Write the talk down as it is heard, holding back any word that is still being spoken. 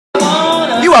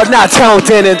You are not tuned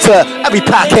in into every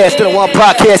podcast in the one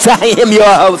podcast. I am your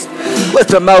host with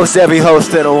the most every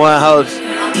host in the one host.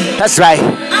 That's right.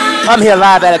 I'm here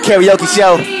live at a karaoke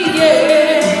show.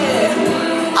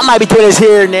 I might be doing this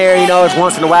here and there, it's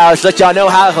once in a while. Just let y'all know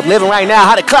how I'm living right now,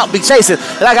 how the clout be chasing.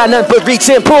 And I got nothing but reach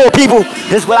and pull, people.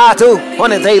 This is what I do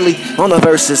on the daily, on the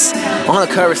verses, on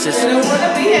the choruses.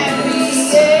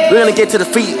 We're going to get to the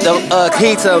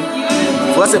key to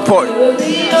what's important.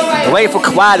 We're waiting for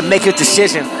Khawi to make his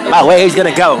decision about where he's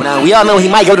going to go. Now, we all know he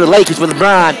might go to the Lakers with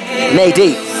LeBron and AD.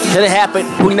 Did it happen?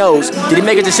 Who knows? Did he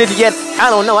make a decision yet? I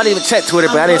don't know. I didn't even check Twitter,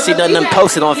 but I didn't see nothing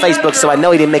posted on Facebook, so I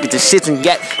know he didn't make a decision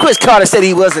yet. Chris Carter said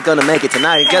he wasn't going to make it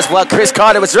tonight, and guess what? Chris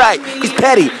Carter was right. He's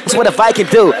petty. That's what a Viking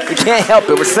do. We can't help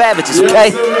it. We're savages,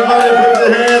 okay?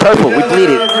 Purple. We bleed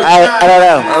it. I don't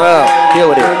know. Deal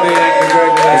with it.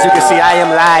 As you can see, I am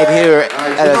live here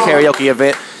at a karaoke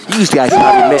event. You guys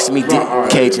probably miss me,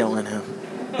 KJ and him.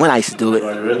 When I used to do it.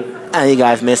 And you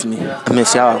guys miss me. I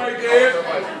miss y'all.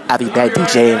 I'll be back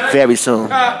DJing very soon.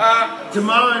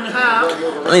 Tomorrow in the house.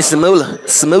 I need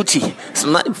Smoochie.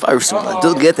 Some night first. I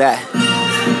do get that.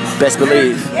 Best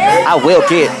believe. I will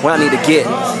get what I need to get.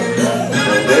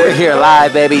 We're here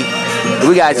live, baby.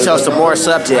 We got to show some more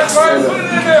subjects.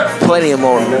 Plenty of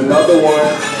more.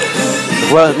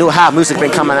 Well, new hot music been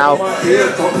coming out.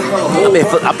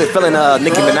 I've been feeling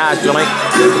Nicki Minaj joint,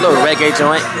 a little reggae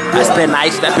joint. That's been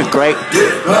nice. That's been great.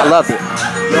 I love it.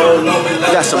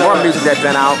 We got some more music that's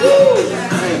been out.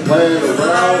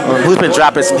 Who's been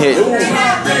dropping some hits?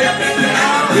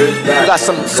 We got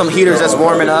some heaters that's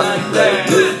warming up.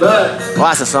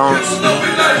 Lots of songs.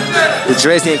 The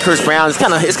Dresden and Chris Brown, it's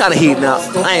kind of heating up.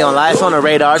 I ain't gonna lie, it's on the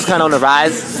radar. It's kind of on the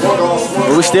rise.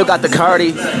 But we still got the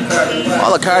Cardi,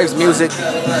 all the Cardi's music.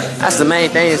 That's the main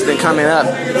thing that's been coming up.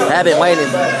 I've been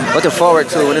waiting, looking forward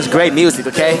to, and it's great music.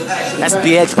 Okay, that's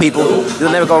BX people.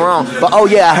 You'll never go wrong. But oh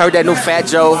yeah, I heard that new Fat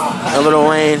Joe and Lil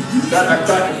Wayne.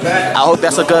 I hope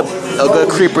that's a good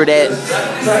creeper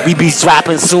that we be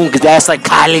dropping soon, cause that's like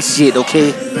college shit.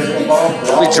 Okay,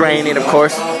 we draining, of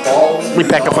course. We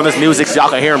back up on this music so y'all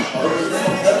can hear them.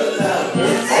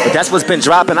 But that's what's been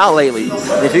dropping out lately.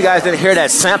 And if you guys didn't hear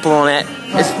that sample on that,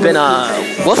 it's been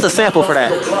what's the sample for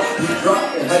that?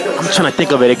 I'm trying to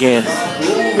think of it again.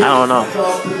 I don't know.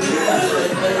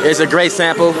 It's a great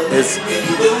sample. It's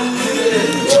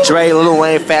Dre, Lil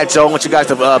Wayne, Fat Joe. I want you guys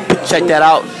to check that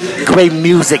out. Great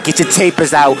music. Get your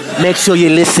tapers out. Make sure you're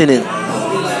listening.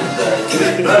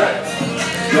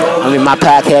 I'm in my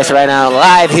podcast right now,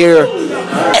 live here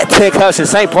at Tech House in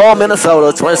St. Paul,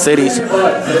 Minnesota, Twin Cities.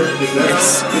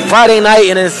 It's Friday night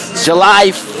and it's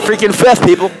July freaking 5th,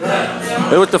 people.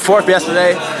 It was the 4th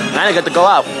yesterday. I didn't get to go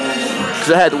out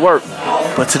because I had to work.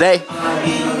 But today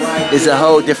is a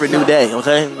whole different new day,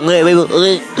 okay? New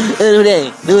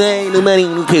day, new money,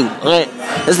 new people, okay?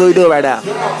 That's what we do right now.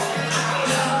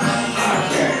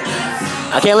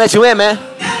 I can't let you in, man.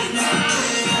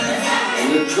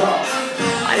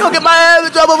 I ain't gonna get my ass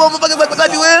in trouble, motherfuckers, like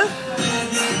let you in.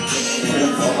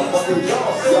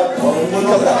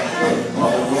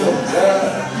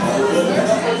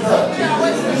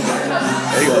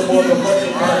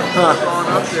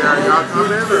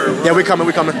 Yeah, we coming.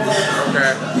 Okay. I'm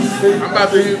about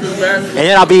to use this bathroom. And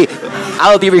then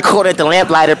I'll be recording the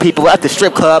Lamplighter people at the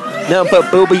strip club. Nothing but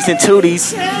boobies and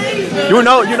tooties. You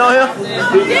know him? Yeah,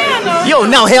 I know. You don't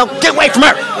know him. Get away from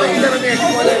her.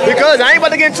 Because I ain't about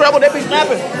to get in trouble. They be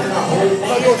snapping.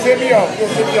 You'll sit me off.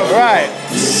 Right.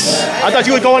 I thought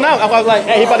you was going out. I was like,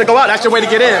 hey, he about to go out. That's your way to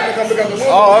get in.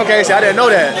 Oh, okay. See, I didn't know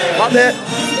that. My bad.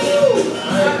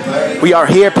 We are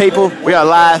here, people. We are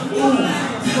live.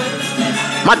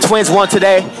 My twins won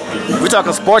today. We're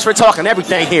talking sports. We're talking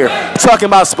everything here. We're talking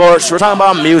about sports. We're talking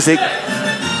about music.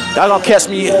 Y'all gonna catch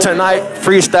me tonight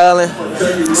freestyling,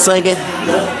 singing,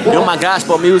 doing my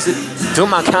gospel music, doing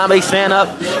my comedy stand-up.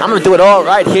 I'm gonna do it all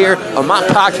right here on my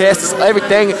podcast.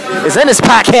 Everything is in this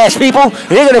podcast, people.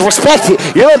 You're gonna respect it.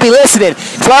 You're gonna be listening.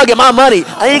 So I'll get my money.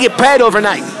 I need to get paid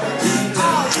overnight.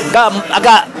 I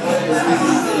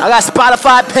got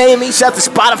Spotify paying me. Shout out to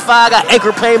Spotify. I got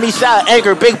Anchor paying me. Shout out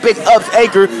Anchor. Big ups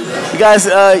Anchor. You guys,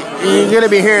 you're gonna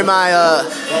be hearing my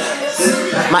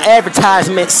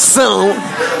advertisement soon.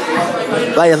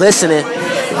 While you're listening,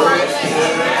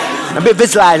 I've been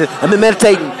visualizing. I've been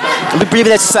meditating. I've been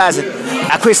breathing, exercising.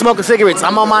 I quit smoking cigarettes.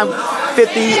 I'm on my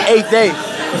 58th day.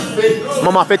 I'm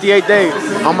on my 58th day.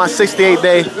 On my 68th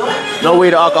day, no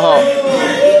weed or alcohol.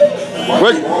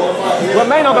 Where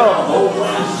May don't go?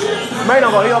 May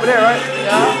don't go. He over there, right?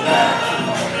 Yeah.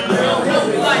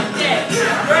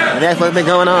 And that's what's been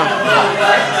going on.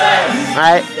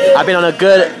 Alright? I've been on a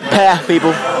good path,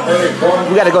 people.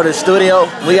 We gotta go to the studio.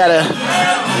 We gotta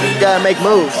make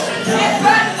moves.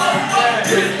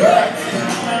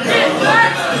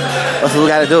 That's what we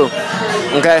gotta do.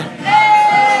 Okay?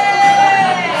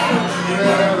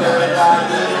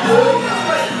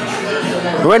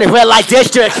 We're in the red light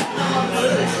district.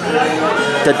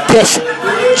 The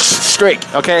district,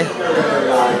 okay?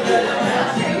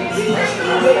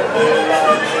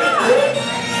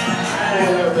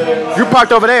 You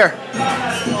parked over there.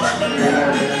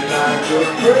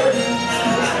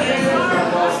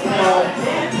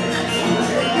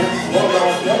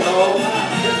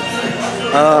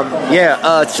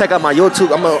 Check out my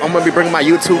YouTube. I'm gonna be bringing my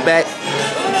YouTube back.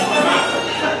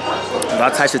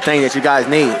 All types of things that you guys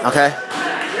need, okay?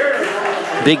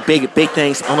 Big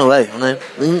things on the way. Alright?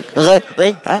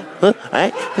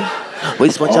 We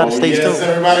just want y'all to stay tuned.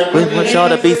 We want y'all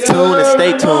to be tuned and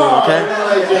stay tuned, okay?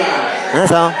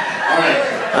 That's all.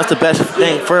 That's the best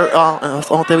thing for all. That's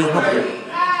all that we hope.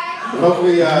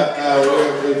 Hopefully, we have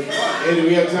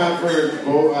time for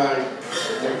both. We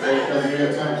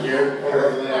have time here.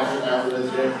 After this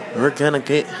game. We're gonna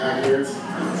get.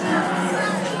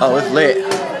 Oh, it's lit.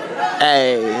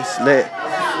 Hey, it's lit.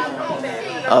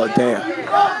 Oh, damn.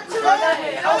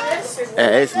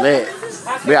 Hey, it's lit.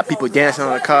 We got people dancing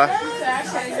on the car.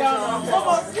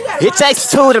 It takes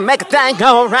two to make a thing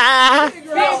go right.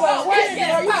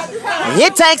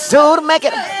 It takes two to make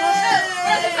it.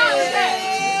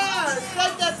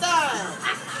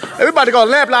 Everybody go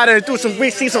lamplight and do some.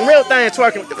 We see some real things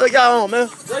twerking. Look y'all on, man.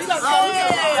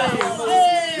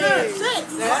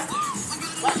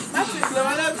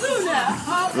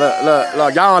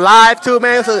 Look, y'all on live too,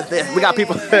 man. So we got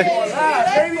people.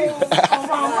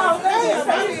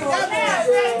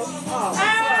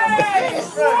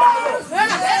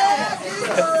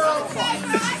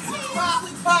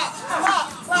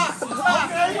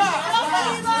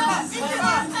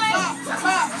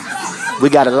 We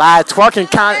got a live twerking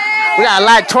we got a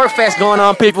live twerk fest going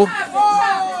on, people.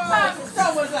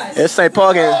 It's St.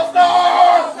 Paul game.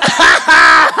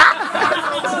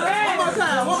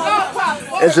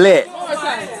 It's lit.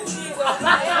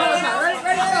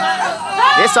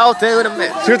 It's all thing with a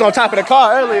man. She was on top of the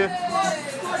car earlier.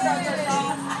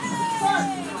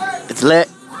 It's lit.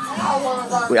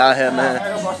 We out here, man.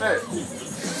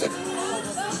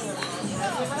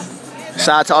 Shout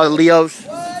out to all the Leos.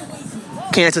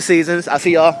 Cancer seasons. I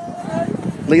see y'all.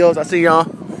 Leos, I see y'all.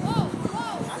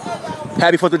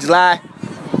 Happy 4th of July.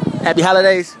 Happy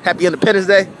holidays. Happy Independence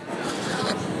Day.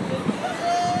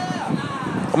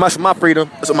 My freedom.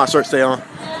 That's what my shirt say on.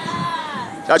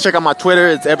 Y'all check out my Twitter.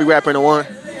 It's every rapper in the one.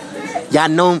 Y'all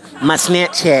know my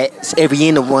Snapchat. It's every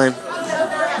in the one.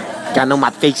 Y'all know my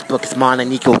Facebook. It's Marlon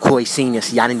Nico Coy Sr.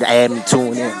 So y'all need to add me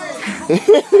to it in.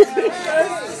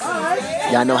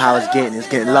 Y'all know how it's getting. It's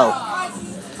getting low.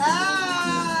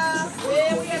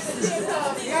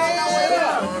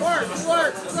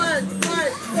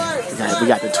 We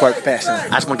got the twerk fest. I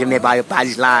just want to give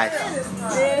everybody's live.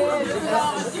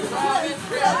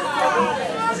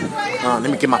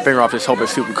 Let me get my finger off this. Hope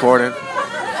it's still recording.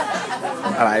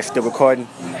 All right, it's still recording.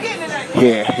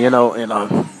 Yeah,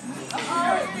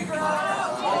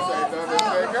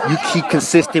 you keep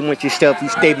consistent with yourself. You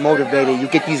stay motivated. You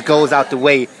get these goals out the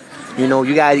way. You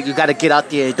gotta get out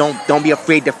there. Don't be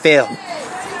afraid to fail.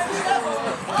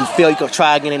 You fail, you can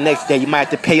try again the next day. You might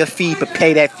have to pay a fee, but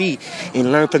pay that fee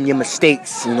and learn from your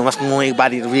mistakes. That's what I want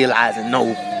everybody to realize and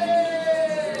know.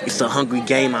 It's a hungry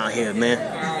game out here, man.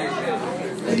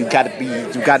 And you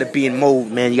gotta be in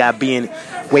mode, man. You gotta be in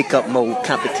wake up mode.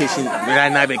 Competition. You're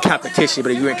not even in competition,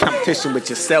 but you're in competition with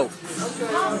yourself.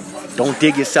 Don't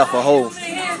dig yourself a hole.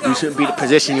 You shouldn't be the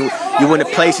position you in the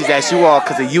places that you are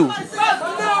because of you.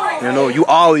 You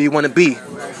are who you want to be.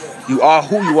 You are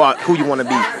who you want to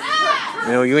be.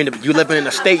 You living in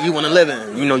the state you want to live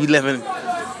in. You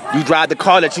drive the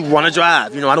car that you want to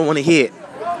drive. I don't want to hear it.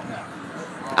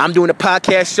 I'm doing a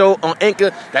podcast show on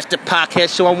Anchor. That's the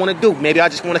podcast show I want to do. Maybe I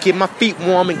just want to keep my feet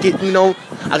warm and get, I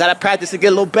got to practice and get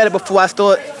a little better before I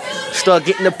start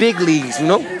getting the big leagues,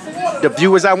 The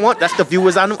viewers I want, that's the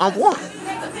viewers I want.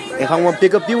 If I want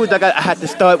bigger viewers, I have to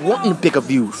start wanting bigger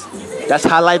views. That's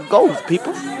how life goes,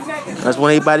 people. I just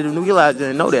want everybody to realize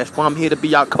and know that. That's why I'm here to be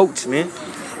your coach, man.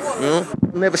 I'll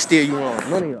never steer you wrong.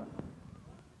 None of y'all.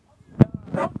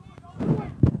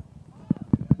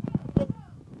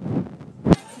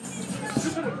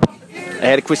 I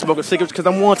had to quit smoking cigarettes because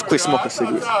I want to quit smoking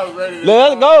cigarettes.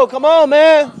 Let's go. Come on,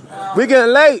 man. We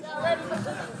getting late.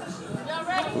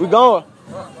 We going.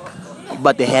 I'm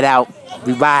about to head out.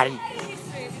 We riding.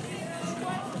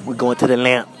 We're going to the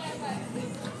lamp.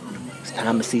 It's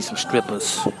time to see some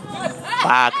strippers.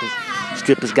 Why? Because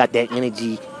strippers got that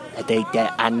energy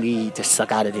that I need to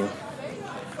suck out of them.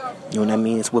 You know what I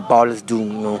mean? It's what ballers do, you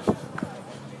know.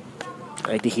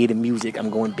 I like to hear the music. I'm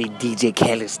going big DJ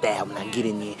Khaled style when I get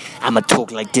in there. I'ma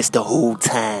talk like this the whole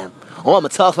time. Or I'ma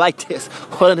talk like this.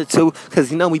 One of the two.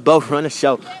 Because, you know, we both run a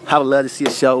show. I would love to see a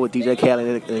show with DJ Khaled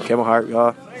and Kevin Hart,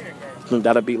 y'all.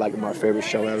 That'll be like my favorite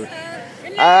show ever.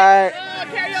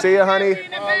 Alright. See ya, honey.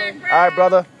 Alright,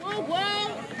 brother.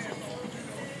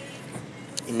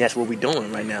 And that's what we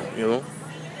doing right now, you know.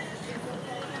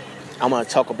 I'm gonna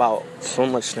talk about so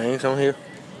much things on here.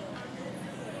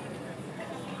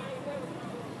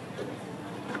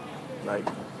 Like,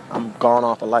 I'm gone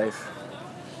off of life.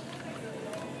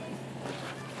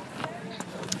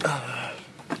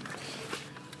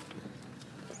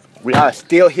 We are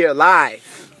still here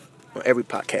live on every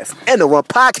podcast. And the one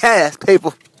podcast,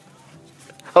 people.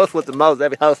 Host with the most,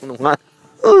 every host in the one.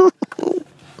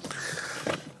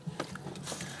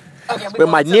 Okay, with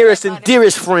my nearest and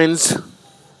dearest friends,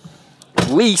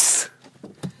 Lise.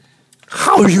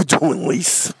 How are you doing,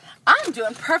 Lise? I'm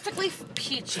doing perfectly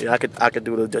peachy. Yeah, I could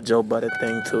do the Joe Budden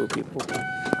thing too, people.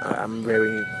 I'm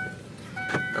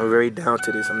very down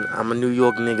to this. I'm a New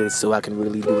York nigga, so I can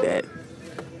really do that.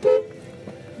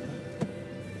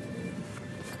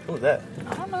 Who's that?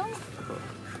 I don't know.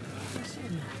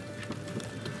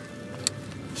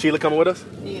 Sheila coming with us?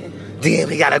 Yeah. Damn,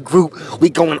 we got a group. We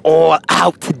going all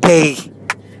out today.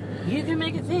 You can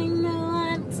make a thing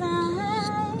one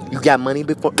time. You got money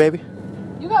before, baby?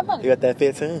 You got money. You got that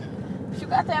 15? You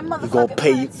got that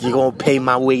motherfucker. You gonna pay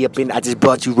my way up in. I just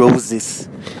brought you roses.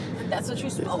 That's what you're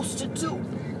supposed to do.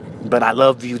 But I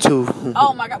love you too.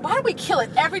 Oh my God! Why do we kill it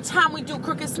every time we do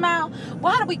Crooked Smile?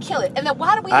 Why do we kill it? And then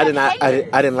why do we? I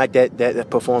didn't like that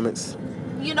performance.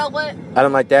 You know what? I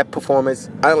didn't like that performance.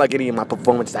 I don't like any of my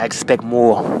performances. I expect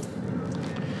more. Look.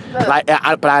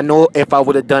 But I know if I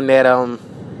would have done that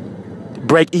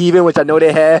Break Even, which I know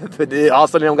they have,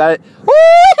 also they don't got it. Woo!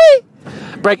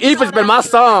 Break Even's been my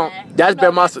song. That's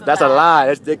been my. That's a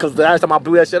lie. Because the last time I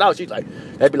blew that shit out, she's like,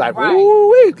 they'd be like,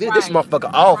 "Woo, get this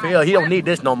motherfucker off here. He don't need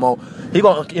this no more. He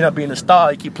gonna end up being a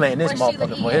star. He keep playing this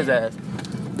motherfucker for his ass."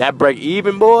 That Break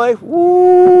Even boy,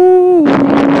 woo,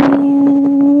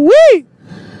 wee.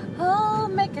 Oh,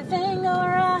 make a thing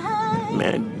alright.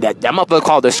 Man, that motherfucker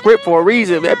called the script for a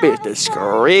reason. That bitch, the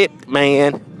script,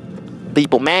 man.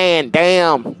 People, man,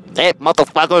 damn, that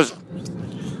motherfucker's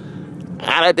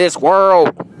out of this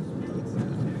world.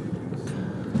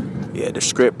 Yeah, the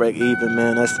script Break Even,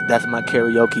 man. That's my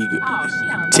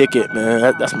karaoke ticket,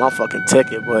 man. That's my fucking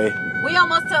ticket, boy. We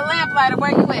almost to Lamplighter.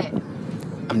 Where you at?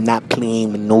 I'm not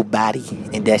playing with nobody,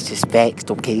 and that's just facts,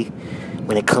 okay?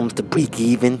 When it comes to Break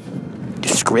Even, the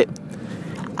script,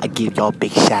 I give y'all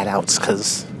big shout outs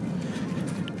because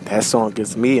that song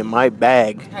gets me in my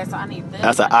bag. Okay, so I need this.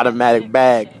 That's an automatic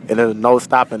bag, and there's no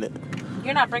stopping it.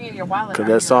 You're not bringing your wallet. Because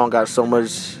that song got so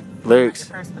much lyrics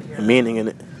and meaning in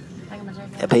it.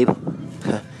 Yeah, people.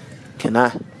 Can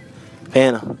I?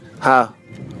 Panda. How?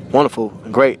 Wonderful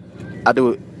and great. I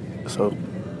do it. So,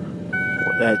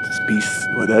 with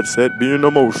that said, being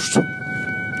the most,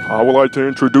 I would like to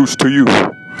introduce to you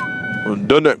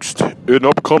the next and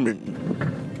upcoming.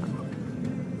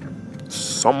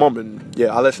 Some woman.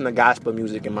 Yeah, I listen to gospel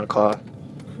music in my car.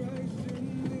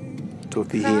 So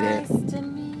if you hear that.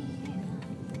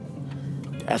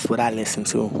 That's what I listen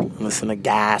to. I listen to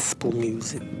gospel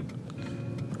music.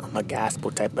 I'm a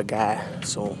gospel type of guy,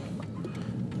 so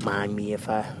mind me if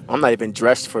I'm not even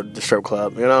dressed for the strip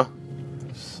club, you know?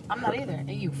 I'm not either.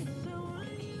 And you?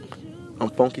 I'm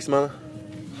funky smelling?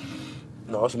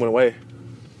 No, it just went away.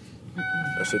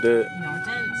 Yes, it did. No, it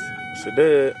didn't. Yes, it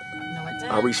did. No, it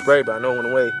didn't. I resprayed, but I know it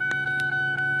went away.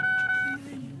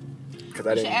 Cause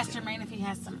I You should didn't. ask Jermaine if he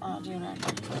has some deodorant.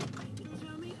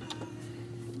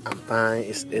 I'm fine.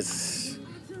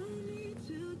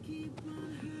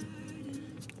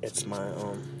 It's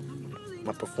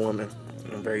my performing.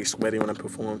 I'm very sweaty when I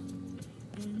perform.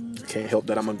 I can't help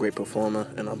that I'm a great performer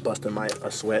and I'm busting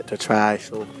a sweat to try.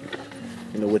 So,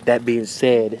 with that being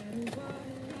said.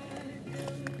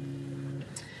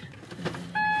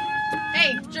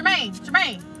 Hey,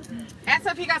 Jermaine. Ask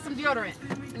him if he got some deodorant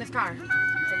in his car. Some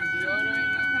deodorant?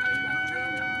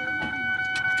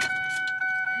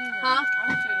 Huh?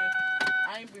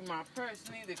 I ain't bring my purse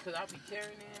neither because I be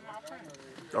carrying it in my purse.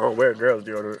 Oh, where girls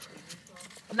deodorant?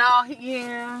 No,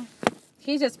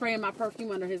 he's just spraying my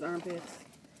perfume under his armpits.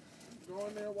 Go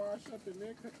in there, wash up, and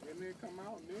then come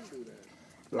out and then do that.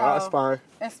 No, that's fine.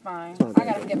 It's fine. I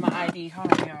gotta get my ID.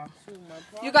 Hold on, y'all.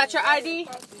 You got your ID?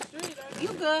 You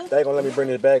good? They ain't gonna let me bring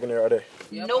this bag in there, are they?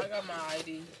 Yep, Nope. I got my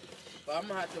ID. But I'm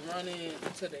going to have to run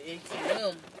into the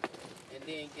ATM and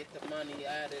then get the money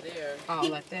out of there. Oh,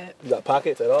 like that. You got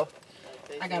pockets at all?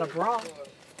 I got a bra.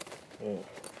 Mm.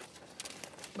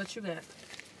 What you got?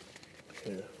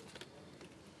 Yeah.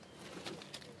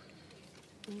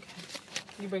 Okay.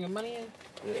 You bringing money in?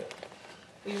 Yeah.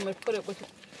 You want me to put it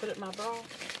in my bra?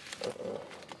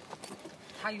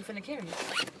 How you finna carry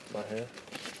it? My hand.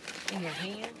 In your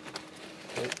hand?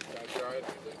 Yeah.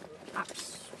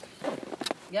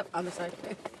 Yep, on the side.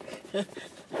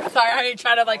 Sorry, I ain't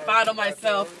trying to like find on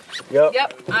myself. Yep.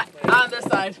 Yep, on this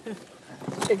side.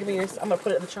 Here, give me yours. I'm gonna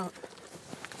put it in the trunk.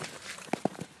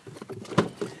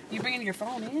 You bringing your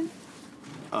phone in?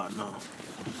 Oh no.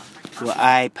 Well,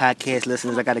 podcast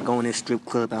listeners, I gotta go in this strip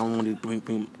club. I don't want to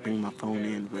bring my phone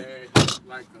in, but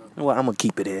well, I'm gonna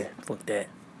keep it there. Fuck that.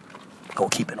 Gonna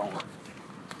keep it on.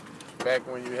 Back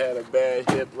when you had a bad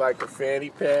hip like a fanny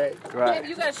pack. Right.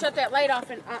 Baby, you gotta shut that light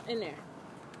off in there.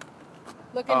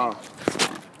 Look in there.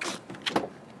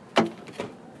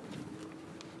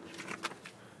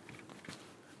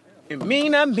 It may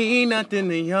not be nothing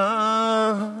to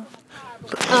y'all.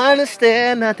 I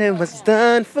understand nothing was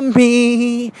done for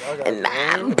me, and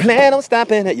I don't plan on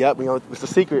stopping it. Yep, it's the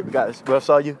secret. We got. Well,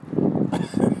 saw you.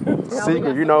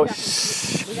 Secret, you know.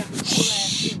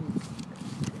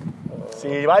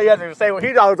 See, why you have to say what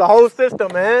he knows the whole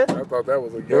system, man? I thought that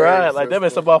was a game. Right, like them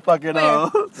is some motherfucking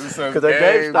because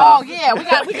they're GameStop. Oh yeah, we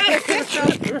got a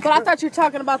system. But I thought you were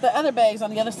talking about the other bags on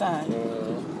the other side.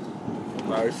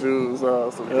 Nice shoes,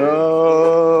 some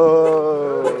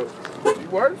Oh. You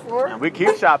work for it. We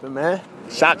keep shopping, man.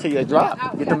 Shop till you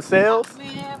drop. Get them sales.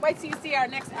 Man, wait till you see our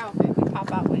next outfit. We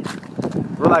pop out with.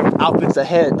 We're like outfits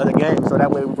ahead of the game, so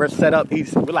that way we're set up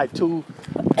easy. We're like two.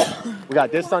 We got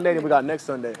this Sunday, then we got next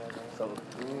Sunday. So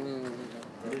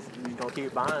we gonna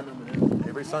keep buying them, and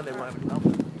every Sunday we'll have a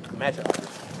number. Match up.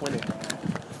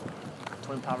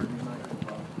 Twin powers unite.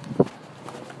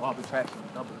 All the traction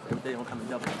doubles. Every day don't come in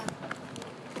doubles.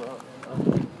 Oh,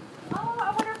 I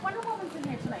wonder if Wonder Woman's in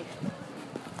here tonight.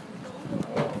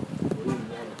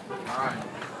 Alright.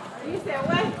 You said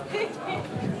what?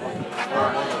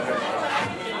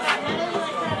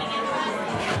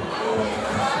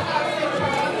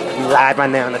 We live right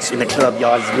now in the club,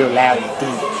 y'all. It's real loud and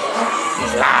deep.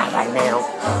 It's live right now.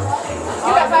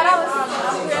 You got $5?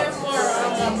 I'm paying for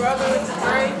my brother with the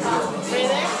brain. Stay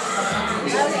there. You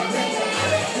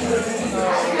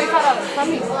got $5 from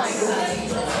me. You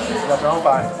got your own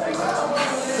buy.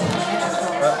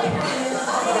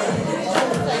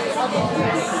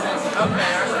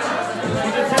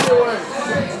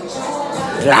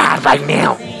 Live right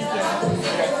now.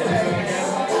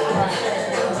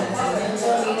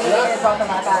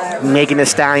 Megan Thee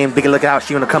Stallion, big look out.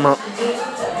 She wanna come up.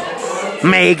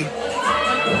 Meg.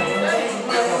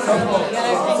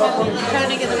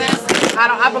 I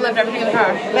left everything in the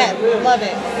car. Bet, love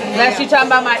it. Unless you talking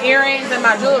about my earrings and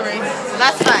my jewelry.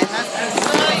 That's fine. That's fine.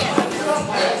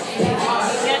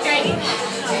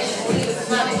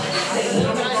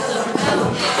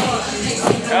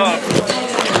 Hello.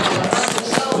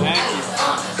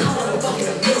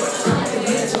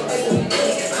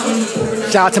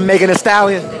 Shout out to Megan Thee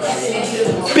Stallion.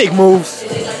 Big moves.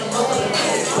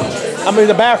 I'm in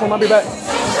the bathroom. I'll be back.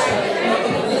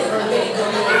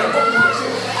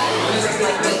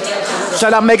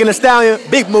 Shout out Megan Thee Stallion.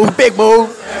 Big move, big move.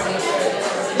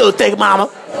 Little thick mama.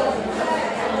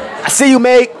 I see you,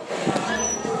 Meg.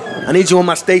 I need you on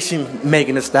my station,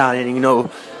 Megan Thee Stallion. You know,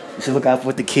 you should look out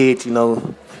for the kids, you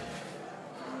know.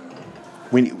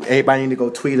 Everybody need to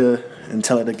go tweet her and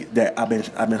tell her that I've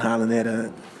been hollering at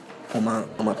her on my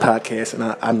podcast, and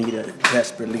I need her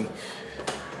desperately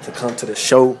to come to the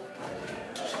show.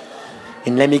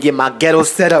 And let me get my ghetto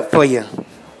set up for you.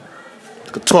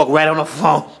 You can talk right on the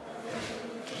phone.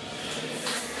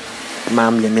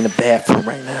 Mommy, I'm in the bathroom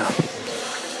right now.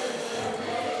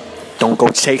 Don't go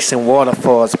chasing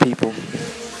waterfalls, people.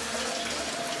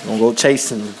 Don't go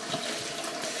chasing them.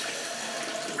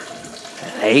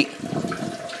 Hey.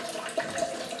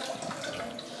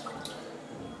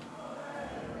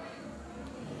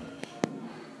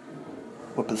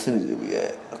 What percentage are we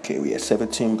at? Okay, we at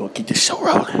 17. We're going to keep this show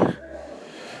rolling.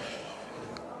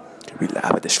 We live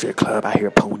at the strip club. I hear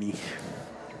Pony.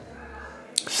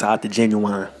 Shout out to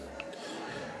Genuine.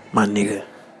 My nigga.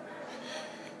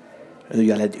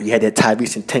 You had that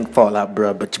Tyrese and Tank fallout,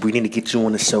 bro, but we need to get you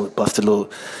on the show. Bust a little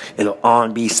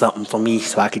R&B something for me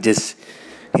so I could just,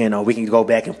 we can go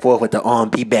back and forth with the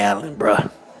R&B battling, bro.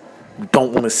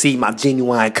 Don't want to see my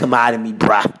Genuine come out of me,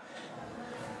 bro.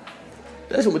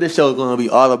 That's what this show is going to be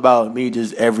all about. Me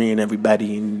just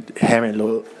everybody and having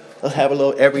let's have a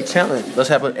little every challenge. Let's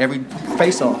have every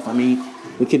face-off. I mean,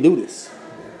 We can do this.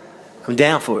 I'm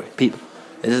down for it, people.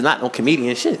 This is not no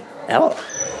comedian shit at all.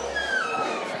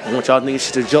 I want y'all niggas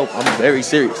shit to joke. I'm very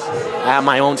serious. I have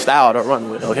my own style to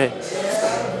run with, okay?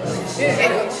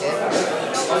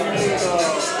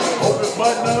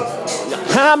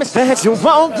 Promise that you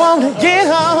won't want to get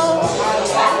home.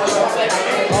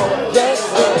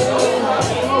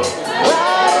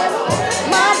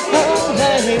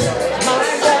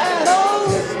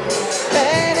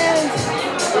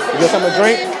 You get something to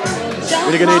drink?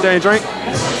 You get anything to drink?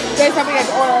 There's something I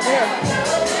can order over here.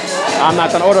 I'm not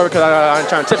trying to order because I ain't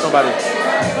trying to tip nobody.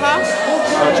 Huh?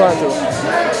 I'm trying to.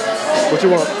 What you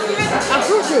want? A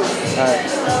fruit juice. All right.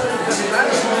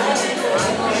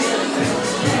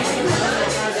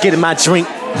 Getting my drink.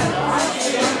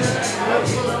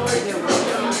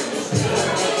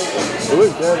 It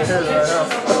was good to hear right now.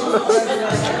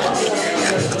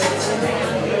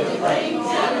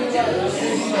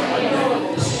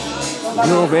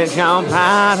 You've been down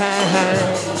by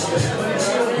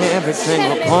every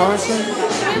single portion.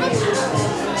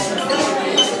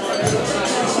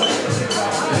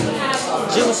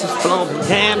 Juice is flowing,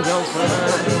 damn your friend.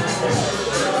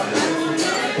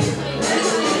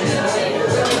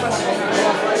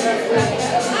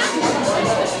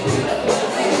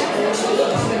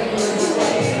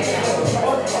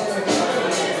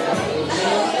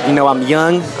 You know, I'm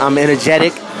young, I'm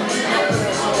energetic.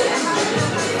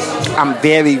 I'm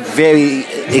very, very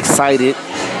excited.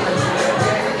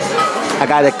 I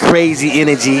got a crazy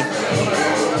energy.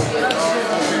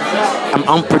 I'm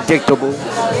unpredictable.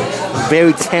 I'm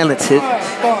very talented.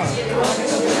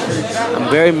 I'm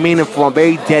very meaningful. I'm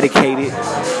very dedicated.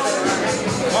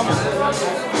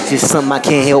 It's just something I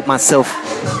can't help myself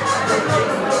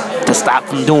to stop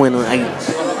from doing. Like,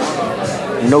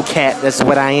 no cap, that's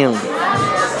what I am.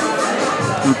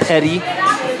 I'm petty.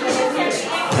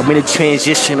 I'm in a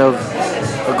transition of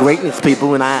greatness,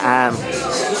 people, and I'm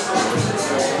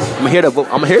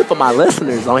here for my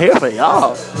listeners. I'm here for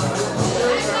y'all.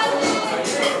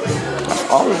 That's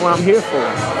all what I'm here for.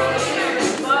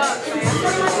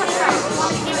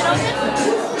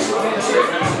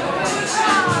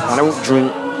 I don't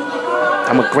drink.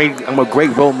 I'm a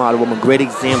great role model. I'm a great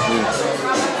example.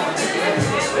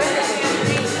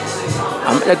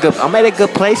 I'm at a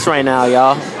good place right now,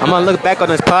 y'all. I'm gonna look back on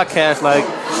this podcast like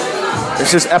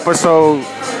it's just episode.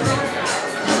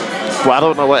 Well, I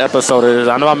don't know what episode it is.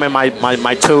 I know I'm in my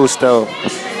two still. I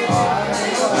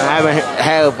haven't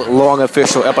had long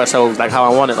official episodes like how I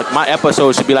want it. Like my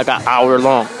episode should be like an hour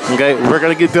long. Okay, we're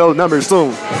gonna get those numbers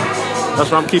soon.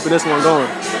 That's why I'm keeping this one going.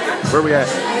 Where we at?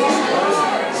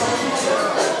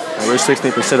 We're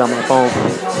 16% on my phone.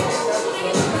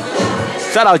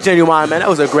 Shout out Genuine, man. That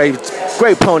was a great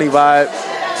Pony vibe.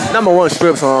 #1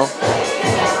 strip song.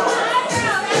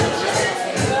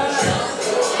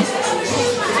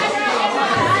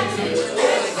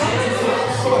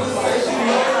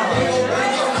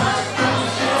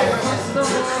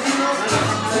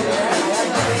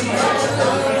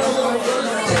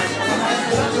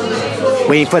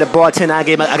 Waiting for the bartender. I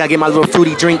gotta get my little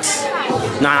fruity drinks.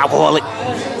 Non-alcoholic.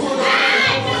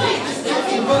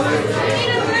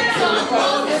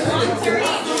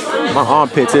 My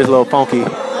armpits is a little funky.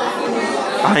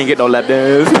 I ain't get no lap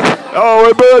dance. Oh,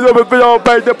 it better all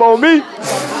backed up on me.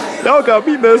 Y'all got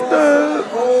me messed up.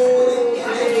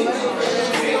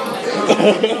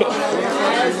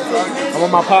 I'm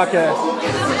on my podcast.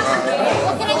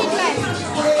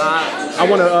 I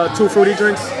want 2 fruity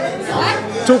drinks.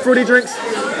 2 fruity drinks.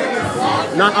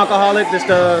 Non-alcoholic, just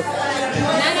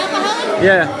Non-alcoholic?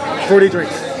 yeah, fruity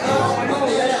drinks.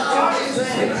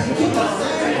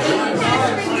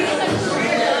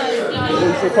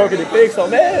 You poking the pig so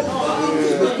mad.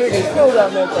 The pig is still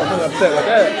out there talking upset like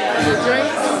that. The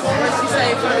drinks? What she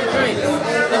say for the drinks?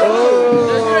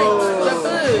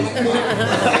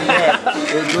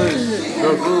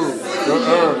 The food.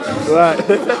 Right.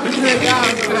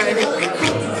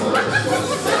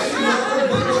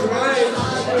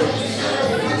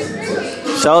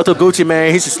 Shout out to Gucci,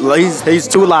 man. He's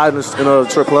too loud in a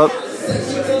strip club.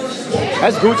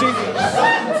 That's Gucci.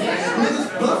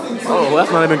 Oh,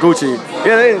 that's not even Gucci.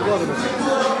 Yeah, that is.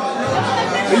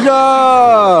 Yeah.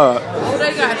 Oh,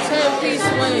 they got 10-piece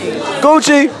wings.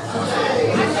 Gucci.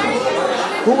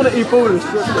 Who wanna eat food in the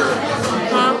strip club?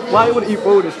 Huh? Why you wanna eat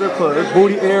food in the strip club? There's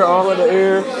booty air all in the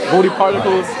air, booty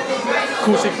particles,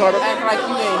 coochie carter. Act like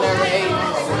you ain't never ate.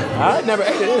 I never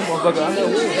ate this motherfucker. I never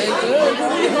will. They good.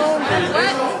 We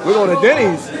hungry. We're going to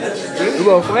Denny's. We're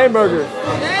going to Flame Burger. Oh,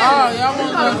 y'all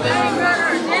want to go there?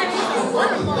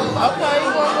 Okay, you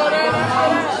want to go there?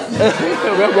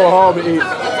 We'll go home and eat.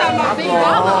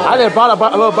 I just bought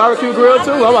a little barbecue grill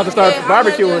too. I'm about to start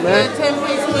barbecuing, man. 10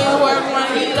 piece meal, whoever want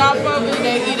to eat off of it,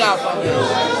 they eat off of it. It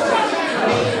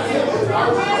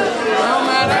don't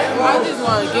matter. I just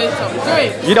want to get some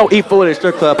drink. You don't eat food at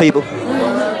strip club, people.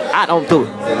 I don't do it.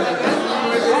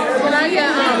 Can I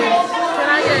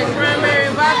get cranberry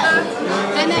vodka?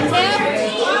 And that tab?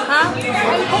 Huh? Are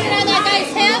you putting on that guy's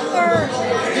tab or?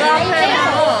 No, I'm paying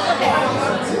for one.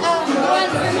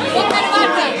 What kind of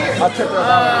vodka? I'll check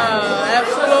that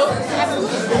Absolute.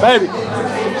 Baby,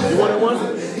 you wanted one?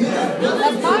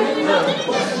 That's fine.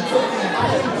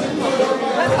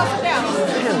 Let's go sit down.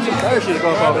 Damn, some better shit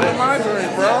going over there. My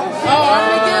drink, bro. Oh, I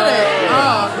didn't get it.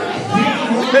 Oh.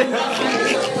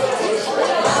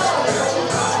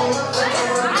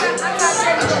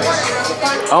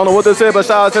 I don't know what they said, but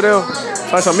shout out to them.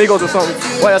 Like some Migos or something.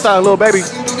 Wait, that's not a little baby.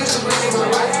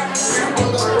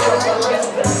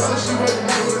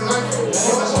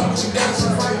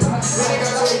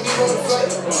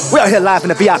 We out here live in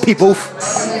the VIP booth.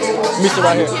 Meet you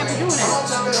right here.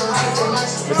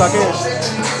 Yes, I can.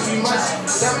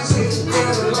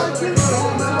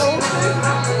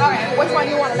 Alright, which one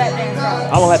you want to let dance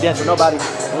from? I won't let dance for nobody.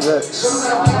 I'm good.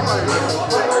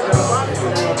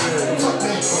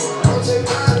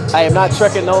 I am not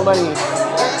tricking no money.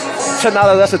 $10,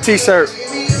 that's a t-shirt.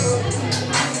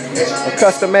 A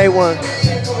custom made one.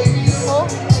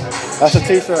 That's a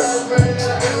t-shirt.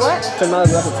 What? $10,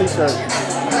 that's a t-shirt.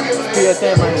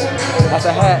 PSA money. That's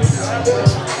a hat.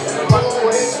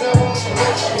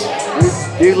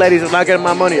 These ladies are not getting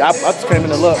my money. I just came in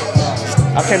to look.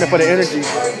 I came in for the energy.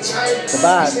 The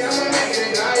vibe.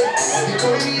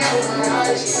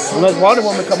 Unless Wonder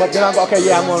Woman come up, then I'll go, okay,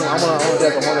 yeah, I want to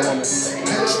dance with Wonder Woman.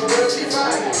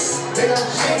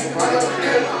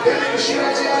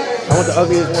 I want the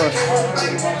ugliest one.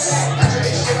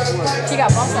 She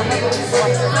got bumps on her boobs. She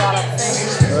wants to go out of the thing.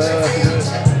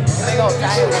 They go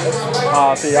giant ones.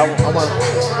 Oh, see, I want.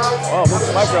 Oh, what's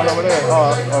the white girl over there?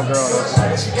 Oh, girl.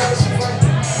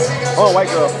 Oh, white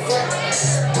girl.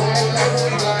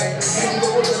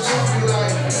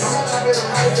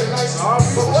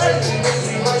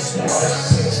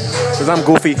 Cause I'm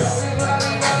goofy.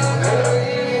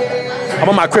 I'm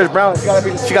on my Chris Brown.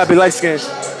 She gotta be light skinned.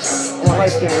 I'm a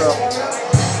light skinned girl.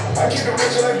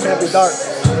 Can't be dark.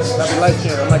 Gotta be light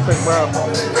skinned. I'm like Chris Brown.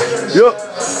 Yup.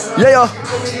 Yeah.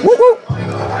 Woo woo.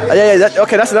 Yeah.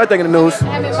 Okay, that's another thing in the news.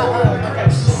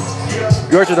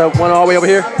 Yours is the one all the way over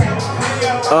here.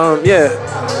 Yeah.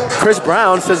 Chris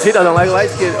Brown says he doesn't like light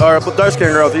skinned or dark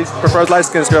skinned girls. He prefers light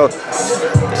skinned girls.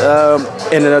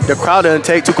 And the crowd didn't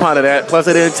take too kind of that. Plus,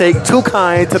 they didn't take too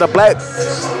kind to the Black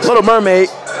Little Mermaid.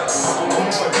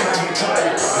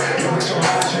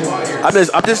 I'm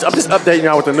just updating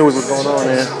y'all with the news. What's going on,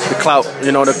 man? The clout,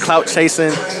 the clout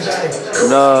chasing,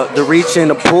 the reaching,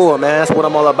 the pull, man. That's what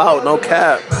I'm all about. No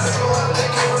cap.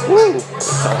 Woo!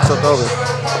 Took over.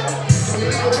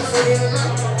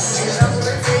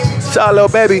 Shout out, little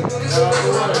baby.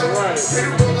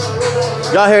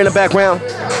 Y'all here in the background.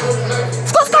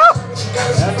 Stop!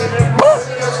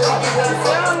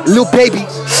 Little baby,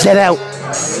 shout out.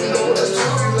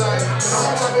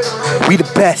 We the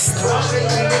best.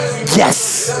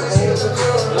 Yes.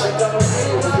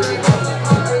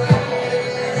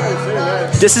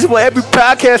 This is what every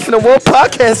podcast in the world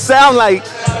podcast sound like.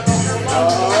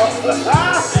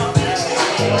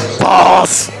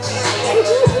 Boss.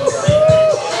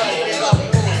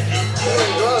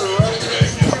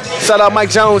 Shout out Mike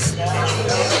Jones,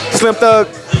 Slim Thug.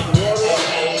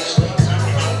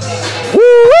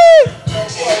 Woo-wee.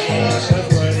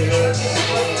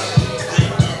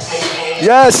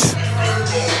 Yes.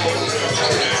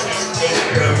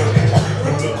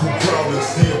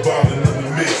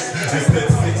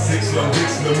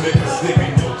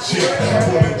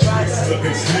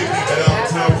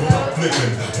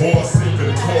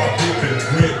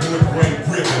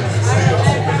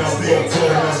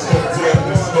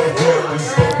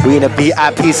 We in the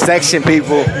VIP section,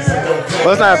 people.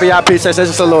 Well, it's not a VIP section, it's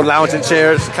just a little lounging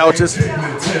chairs, couches.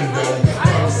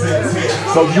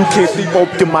 So you can't see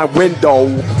up to my window.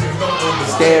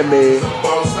 Stand me.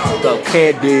 The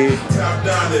candy.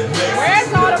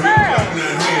 Where's all the girls?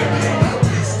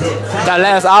 That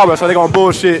last hour, so they gonna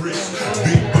bullshit.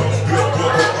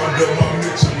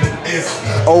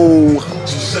 Oh.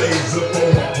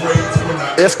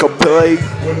 Escapade.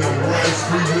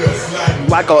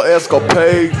 Like a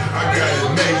escapade.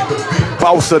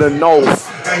 Boss of the North.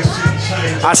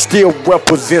 I still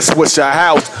represent Swisher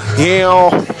House. You know.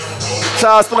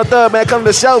 Shout out Slim Thug, man. Come to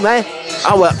the show, man.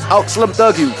 I will out Slim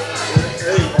Thug you.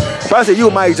 If I said you,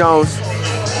 Mike Jones.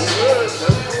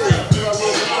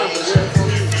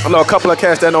 I'm know a couple of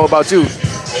cats that know about you.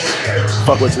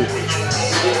 Fuck with you.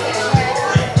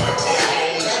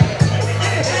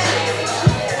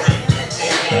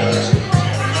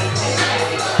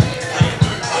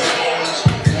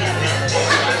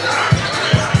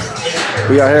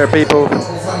 We are here, people.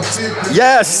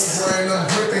 Yes.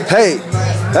 Hey.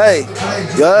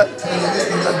 Yeah.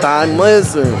 Time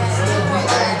listen.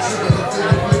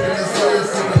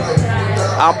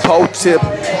 I'm poke tip.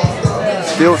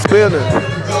 Still spinning.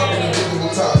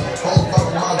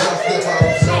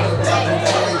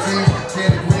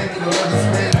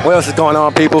 What else is going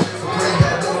on, people?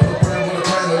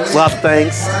 Lots of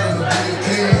things.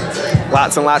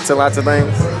 Lots and lots and lots of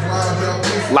things.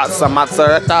 Lots of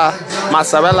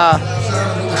mozzarella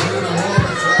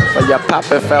for your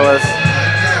poppin' fellas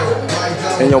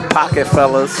and your pocket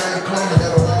fellas.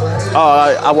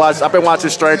 Oh, I've been watching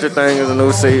Stranger Things, the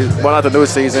new season. Well, not the new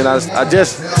season. I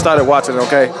just started watching it,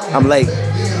 okay? I'm late.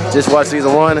 Just watched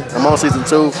season 1. I'm on season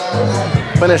 2.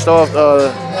 Finished off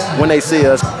When They See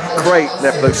Us. Great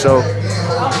Netflix show.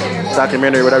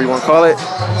 Documentary, whatever you want to call it.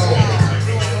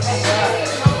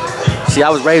 See, I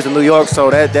was raised in New York, so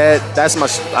that's my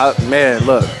man.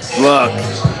 Look.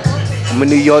 I'm a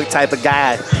New York type of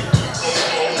guy.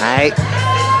 All right,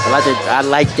 I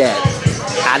like that.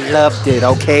 I loved it.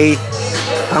 Okay,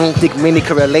 I don't think many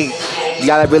can relate.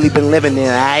 Y'all have really been living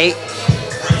there, all right?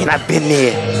 And I've been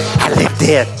there. I lived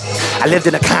there. I lived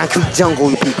in a concrete jungle,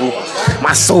 you people.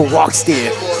 My soul walks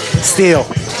there. Still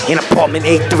in apartment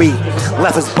 83,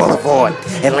 Lefferts Boulevard,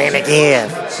 Atlantic Ave.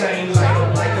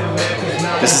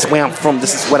 This is where I'm from.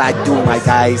 This is what I do, my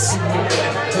guys.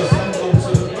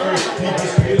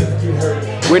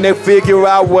 When they figure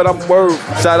out what I'm worth,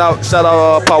 shout out,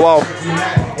 Powwow.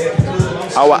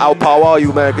 I'll powwow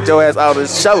you, man. Get your ass out of the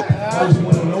show.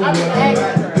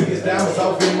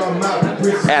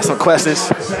 Ask some questions.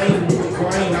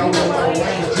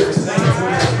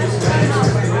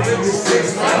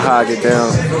 How I get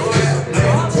down.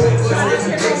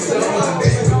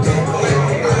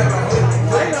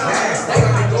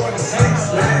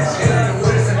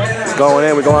 Going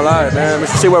in, we're going live, man.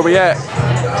 Let's see where we at.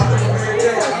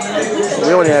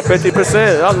 We only at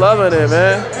 50%. I'm loving it,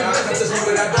 man.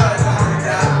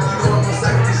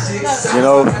 You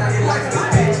know,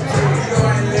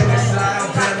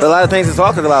 there's a lot of things to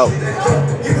talk about.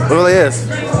 It really is.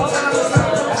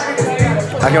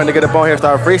 I can't wait to get up on here and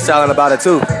start freestyling about it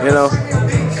too. You know,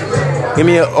 give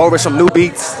me over some new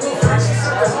beats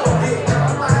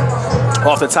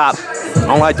off the top. I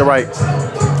don't like to write.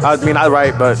 I mean, I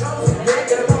write, but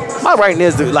my writing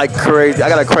is like crazy. I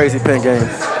got a crazy pen game,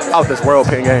 out this world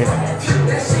pen game.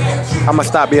 I'm gonna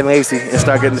stop being lazy and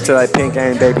start getting into that pen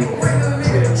game, baby.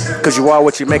 Cause you are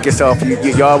what you make yourself.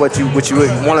 You are what you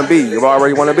want to be. You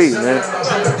already want to be, man.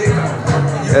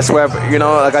 That's where, you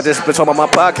know, like I just been talking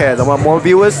about my podcast. I want more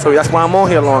viewers, so that's why I'm on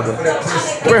here longer.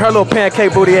 Bring her little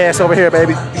pancake booty ass over here,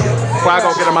 baby. Before I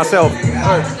go get her myself.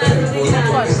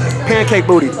 Pancake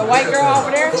booty. The white girl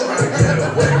over there?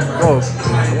 Oh, the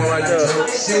one right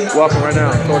there. Walking right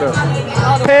now. Go there.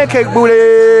 Pancake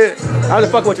booty. I'm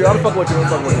just fucking with you. I'm fucking with you.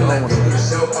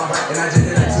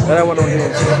 That one on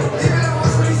here.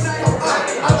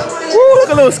 Woo, look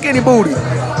at a little skinny booty.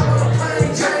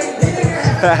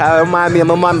 Remind me, I'm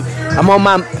on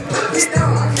my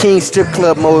King Strip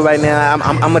Club mode right now.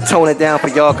 I'm gonna tone it down for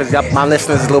y'all because my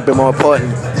listeners is a little bit more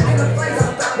important.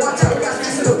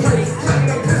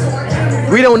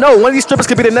 We don't know. One of these strippers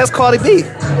could be the next Cardi B.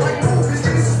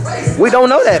 We don't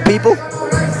know that, people.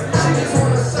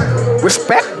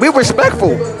 We're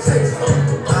respectful.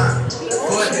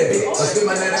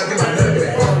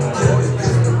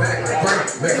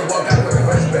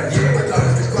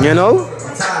 You know?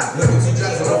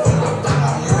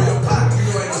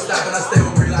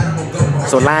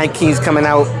 So Lion King's coming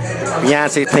out.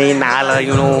 Beyonce playing Nala,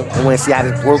 you know. I want to see how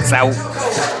this works out.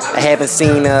 I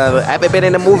haven't been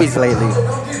in the movies lately.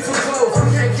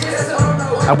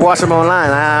 I watch them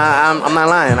online. I'm not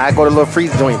lying. I go to little free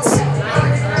joints.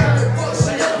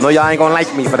 No, y'all ain't gonna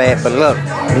like me for that, but look.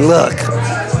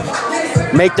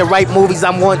 Make the right movies I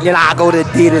want, you know, I go to the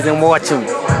theaters and watch them.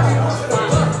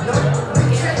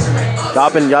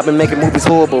 Y'all been making movies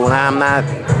horrible, and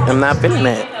I'm not feeling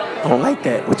that. I don't like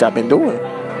that, which I've been doing.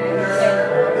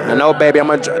 I know, baby.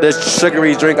 This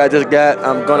sugary drink I just got.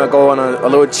 I'm gonna go on a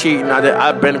little cheat, and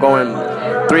I've been going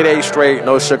 3 days straight,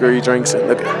 no sugary drinks, and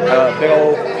look at big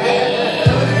old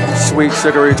sweet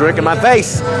sugary drink in my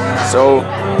face. So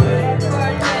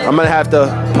I'm gonna have to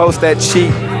post that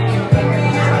cheat.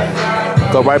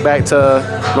 Go right back to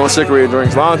no sugary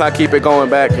drinks. As long as I keep it going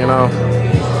back, you know,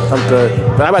 I'm good.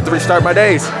 But I'm about to restart my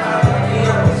days.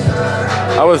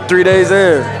 I was 3 days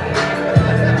in.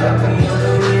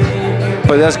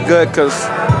 But that's good because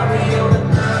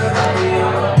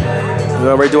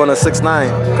we're doing a 6-9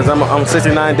 because I'm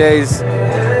 69 days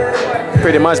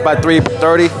pretty much by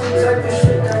 3:30.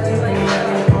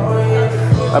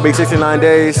 I'll be 69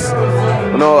 days,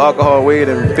 no alcohol, weed,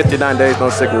 and 59 days, no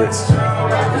cigarettes.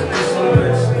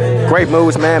 Great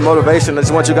moves, man, motivation. I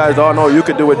just want you guys to all know you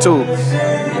can do it too.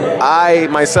 I,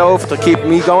 myself, to keep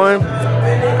me going,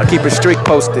 I keep a streak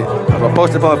posted. I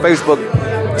posted on Facebook.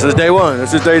 This is day 1,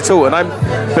 this is day 2, and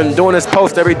I've been doing this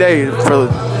post every day for,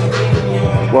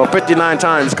 59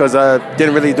 times because I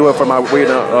didn't really do it for my weed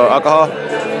and alcohol,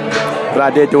 but I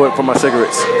did do it for my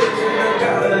cigarettes.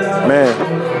 Man.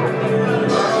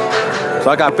 So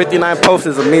I got 59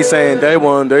 posters of me saying day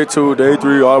 1, day 2, day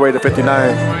 3, all the way to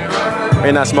 59.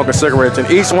 And not smoking cigarettes. And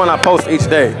each one I post each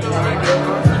day.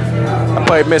 I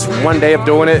probably missed one day of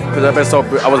doing it because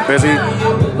I was busy.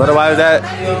 But otherwise that,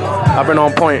 I've been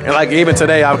on point. And like even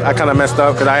today, I kind of messed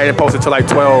up because I didn't post it till like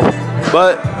 12.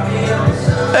 But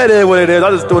it is what it is.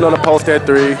 I'll just do another post at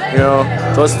 3, you know.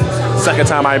 So it's the second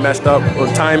time I messed up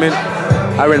with timing.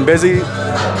 I've been busy,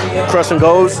 crushing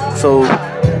goals. So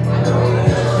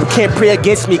you can't pray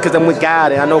against me because I'm with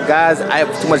God. And I know guys, I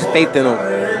have too much faith in them.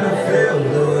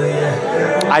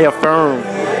 I affirm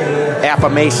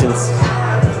affirmations.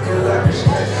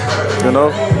 You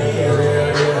know?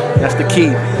 That's the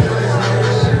key.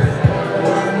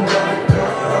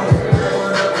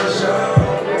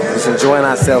 Just enjoying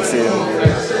ourselves here.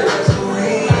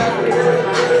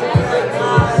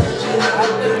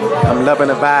 I'm loving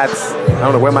the vibes. I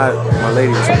don't know where my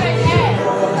lady is.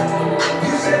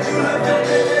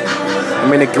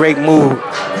 I'm in a great mood.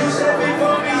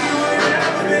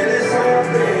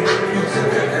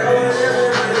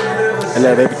 I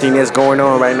love everything that's going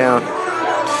on right now.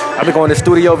 I'll be going to the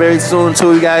studio very soon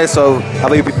too, you guys, so I'll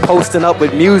be posting up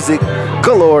with music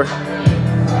galore.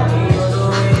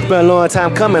 It's been a long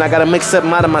time coming. I gotta make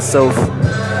something out of myself.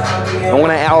 I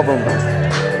want an album.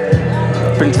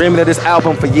 I've been dreaming of this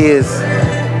album for years.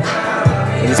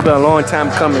 And it's been a long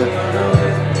time coming.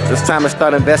 So it's time to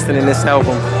start investing in this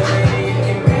album.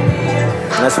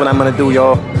 And that's what I'm gonna do,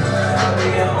 y'all.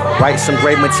 Write some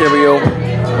great material,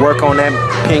 work on that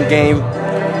pen game,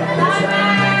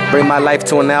 bring my life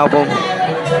to an album.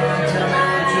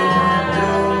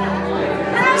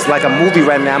 It's like a movie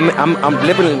right now. I'm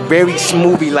living very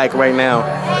movie-like right now.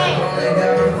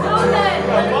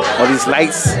 All these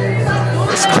lights,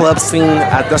 this club scene.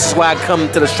 That's why I come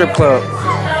to the strip club.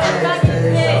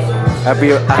 I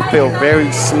feel very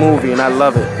smoothie and I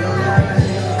love it.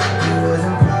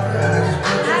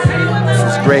 This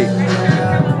is great.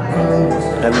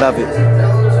 I love it.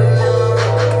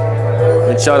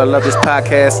 And y'all, I love this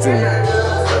podcast, and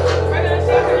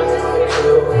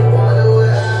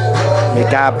may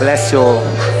God bless y'all.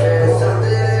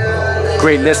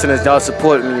 Great listeners, y'all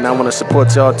support me, and I want to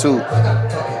support y'all too.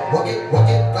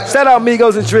 Shout out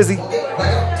Migos and Drizzy.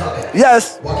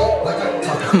 Yes.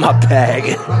 My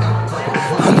bag.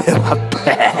 I'm in my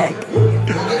bag.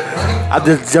 I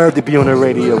deserve to be on the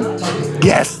radio.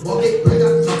 Yes.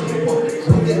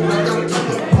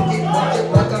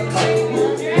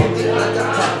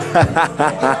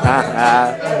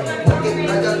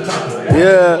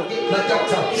 Yeah.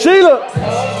 Sheila.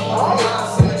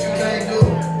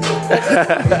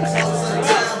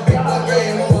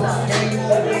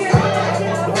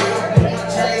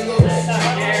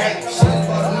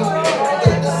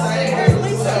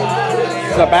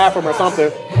 It's a bathroom or something.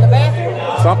 The bathroom?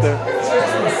 Something.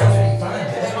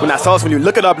 When I saw this, when you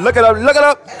look it up, look it up, look it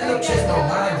up.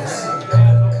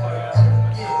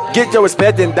 Get your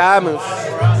respect in diamonds.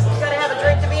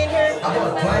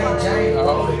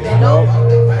 No.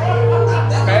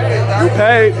 You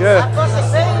paid, yeah.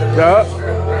 Yeah.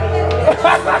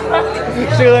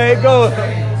 She let it go.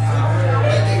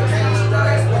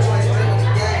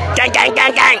 Gang, gang,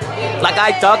 gang, gang. Like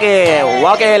I talking,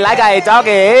 walking like I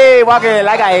talking, hey, walking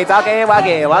like I talking,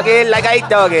 walking like I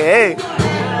talking, hey.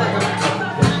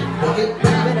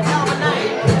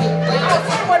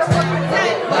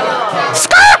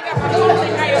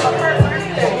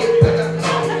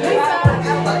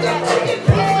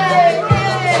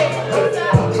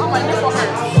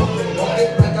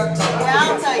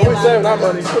 Save that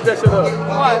money. Put that shit up.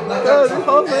 What? This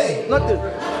whole thing, nothing.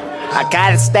 I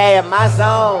gotta stay in my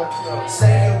zone,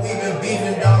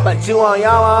 but you on your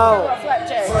own.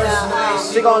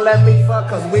 She gon' let me fuck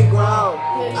 'cause we grown.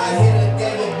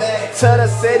 To the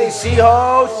city, she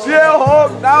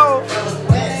hold no.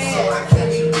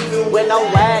 With no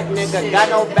whack, nigga, got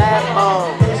no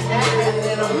backbone.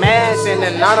 Mansion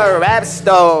and on a rap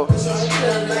store.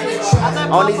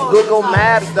 On these Google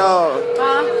Maps, though.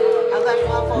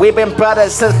 We've been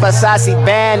brothers since Versace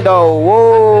Bando.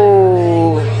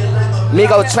 Whoa.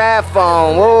 Migo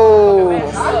Trafon. Whoa.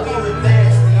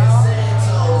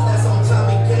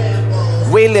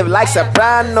 We live like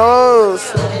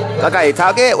Sopranos. That guy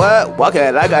talking? What?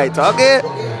 Okay, that guy talking?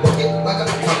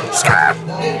 Skr.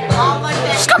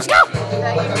 Skr, skr.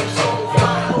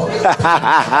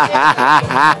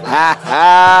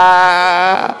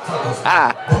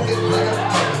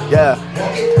 Yeah.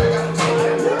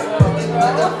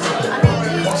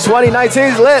 2019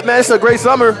 is lit, man. It's a great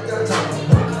summer.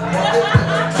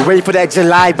 Ready for that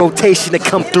July rotation to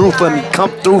come through for me.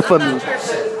 Come through for me.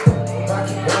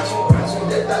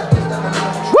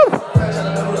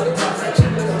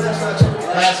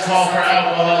 Last call for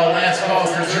alcohol, last call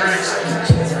for drinks.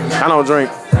 I don't drink.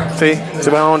 See what I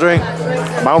don't drink?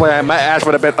 My ass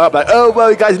would have been up like, oh, well,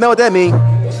 you guys know what that means.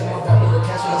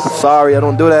 Sorry, I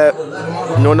don't do that.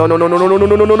 No.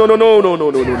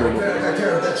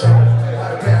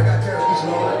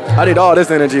 I need all this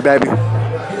energy, baby.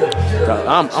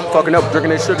 I'm fucking up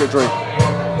drinking this sugar drink.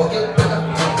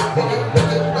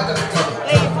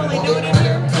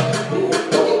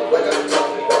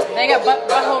 They got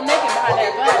butthole naked behind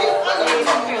that glass.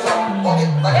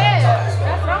 Yeah,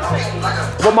 that's what I'm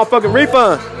saying. Want my fucking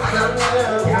refund? I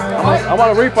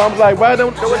want a refund. I'm like, why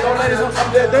don't there was no ladies up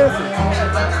there dancing?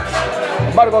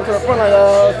 I'm about to go to the front, like,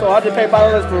 so I just pay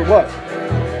 $5 for what?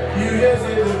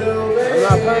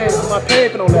 I'm not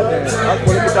paying for no lap dance. I just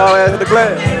want to get y'all ass in the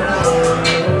glass.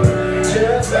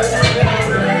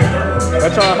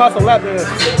 I'm trying to hustle lap dance.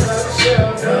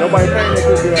 Nobody paying me to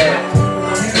do that.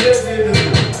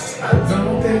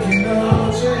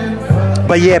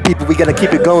 But yeah, people, we gotta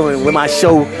keep it going with my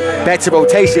show. Back to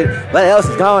rotation. What else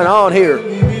is going on here?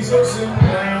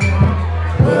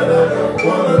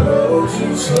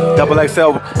 Double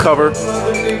XL cover.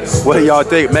 What do y'all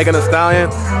think? Megan Thee Stallion?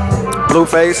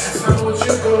 Blueface? A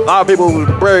lot of people were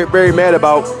very, very mad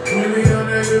about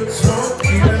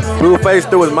Blueface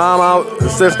threw his mom out,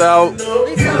 his sister out.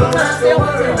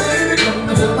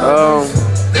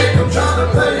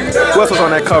 Who else was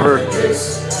on that cover?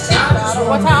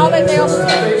 What's how they do?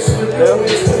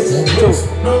 Two.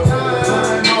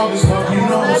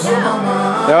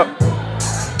 Yep.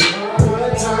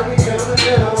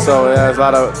 So yeah, there's a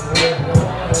lot of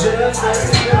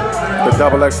the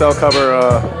double XL cover.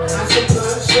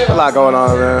 A lot going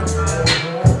on there.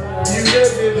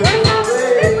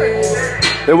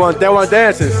 They want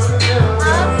dances.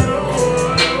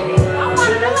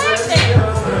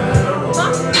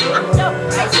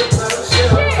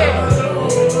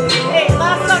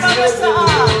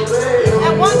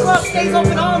 Stays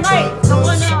open all night. The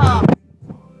one,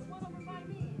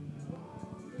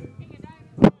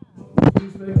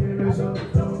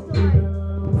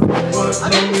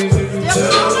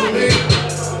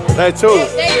 That too.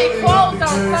 They closed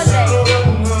on Sunday.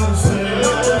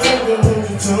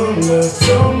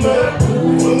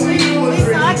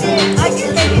 Lisa, I get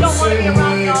that you don't want to be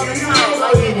around me all the time. I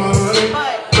get it.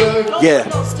 But don't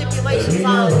put no stipulations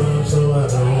on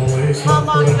how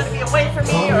long you're going to be away from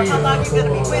me or how long you're going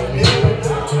to be with me.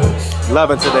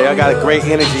 Loving today. I got a great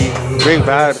energy, great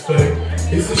vibe.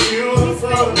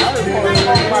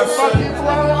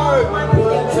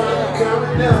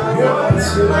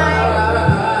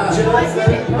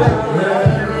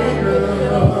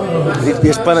 The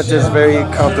explanation is very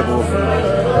comfortable.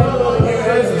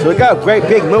 So we got great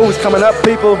big moves coming up,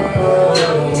 people.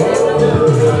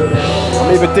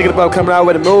 I'm even thinking about coming out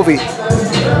with a movie.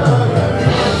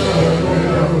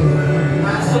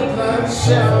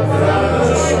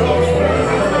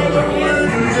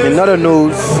 In other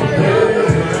news,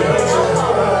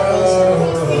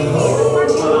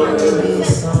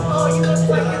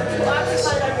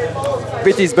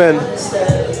 Bitchy's been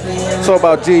so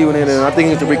about G-Unit, and I think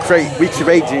he needs to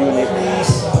recreate G-Unit.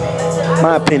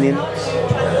 My opinion.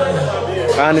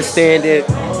 I understand it.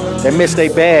 They missed their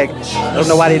bag. I don't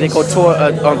know why they didn't go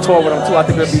on tour with them too. I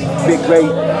think it'd be a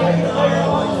great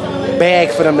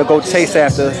bag for them to go chase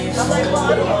after.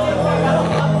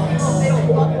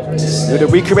 To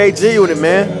recreate G-Unit,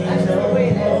 man. I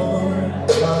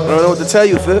don't know what to tell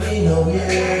you, Fifth.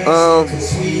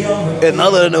 In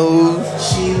other news,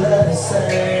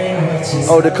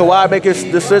 did Khawi make his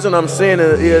decision? I'm seeing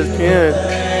it at ESPN.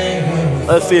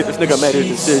 Let's see if this nigga made his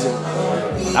decision.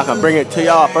 I can bring it to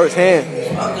y'all firsthand.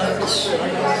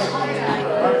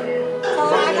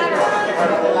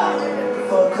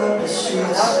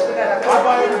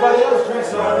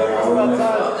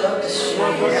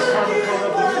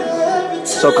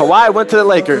 So Khawi went to the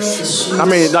Lakers. I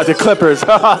mean, not the Clippers.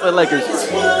 The Lakers.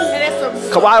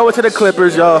 Khawi went to the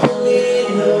Clippers, y'all.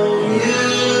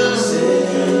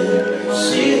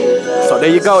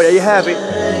 there you go. There you have it.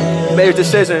 Major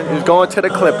decision is going to the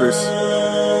Clippers.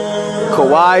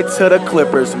 Kawhi to the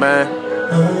Clippers, man.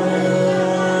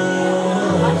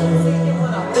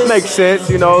 Makes sense,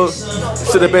 you know.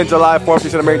 Should have been July 4th. You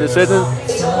should have made a decision.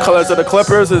 Colors of the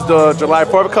Clippers is the July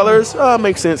 4th colors.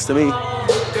 Makes sense to me.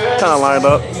 Kind of lined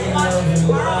up.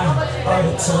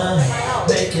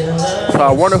 So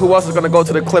I wonder who else is going to go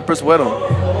to the Clippers with him.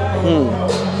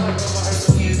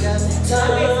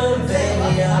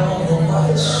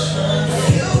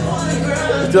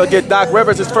 Still get Doc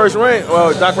Rivers his first ring.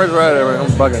 Well, Doc Rivers right there.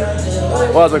 I'm bugging.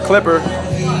 Well, as a Clipper,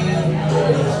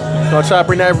 gonna try to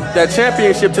bring that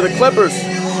championship to the Clippers.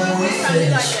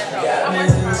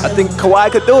 I think Kawhi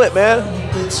could do it, man.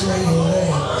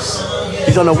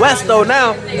 He's on the West though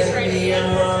now.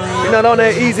 He's not on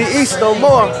that easy East no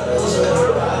more.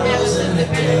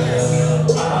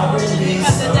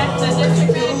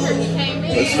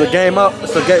 It's a game up.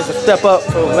 It's a step up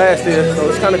from last year, so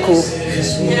it's kind of cool.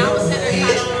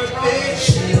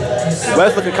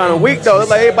 West looking kind of weak though. It's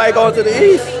like everybody going to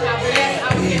the East.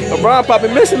 LeBron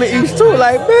probably missing the East too.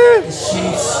 Like, man,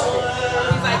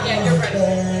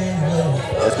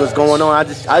 that's what's going on. I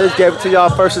just gave it to y'all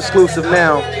first exclusive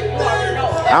now.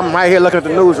 I'm right here looking at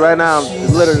the news right now.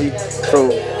 It's literally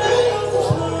true.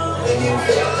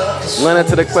 Leonard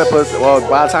to the Clippers. Well,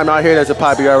 by the time y'all hear this, it'll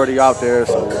probably be already out there.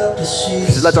 So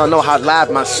just let y'all know how live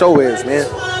my show is, man,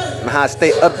 and how I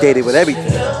stay updated with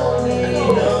everything.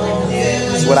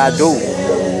 That's what I do.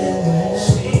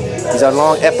 These are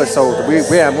long episodes.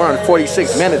 We're on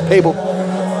 46 minutes, people.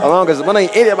 As long as one of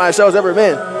any of my shows ever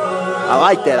been. I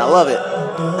like that. I love it.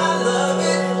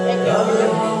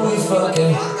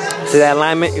 See that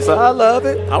alignment? You say, I love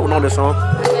it. I don't know this song.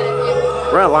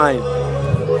 We're aligned.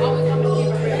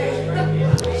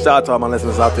 Shout out to all my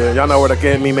listeners out there. Y'all know where to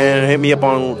get me, man. Hit me up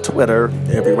on Twitter.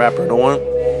 Every rapper in the one.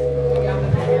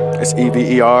 It's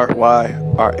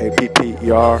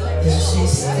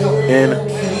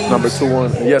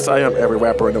EveryRapperN#21. Yes, I am every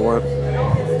rapper in the one.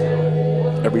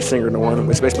 Every singer in the one.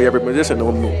 Especially every musician in the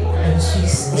one.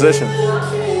 Musician.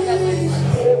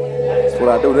 That's what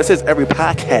I do. This is every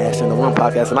podcast in the one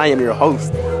podcast. And I am your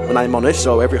host. When I'm on this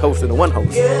show, every host in the one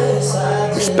host.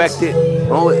 Respect it,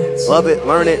 know it, love it,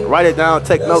 learn it, write it down,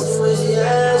 take notes,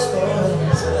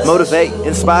 motivate,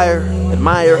 inspire,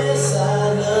 admire.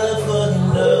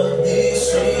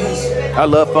 I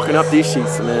love fucking up these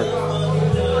sheets, man.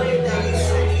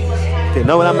 You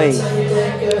know what I mean?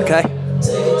 Okay?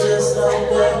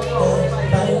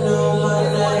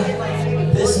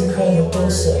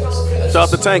 Shout out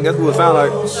to Tank, that's what it sound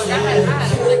like.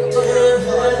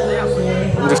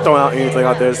 I'm just throwing out anything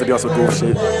out there just to be on some goof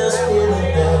shit.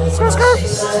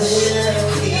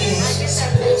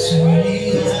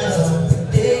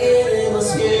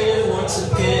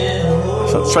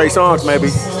 So Trey Songz, maybe.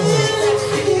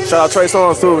 Shout out Trey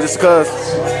Songz too, just because.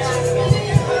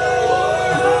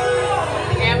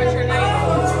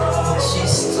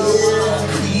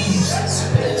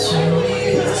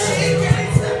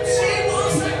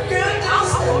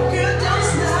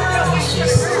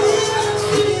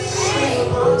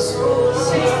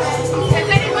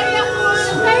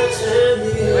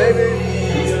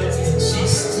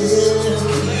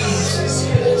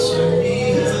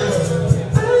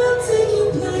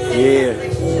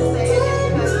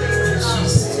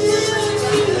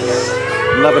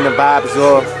 Loving the vibes,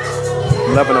 y'all.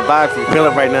 I'm loving the vibes you're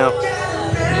feeling right now.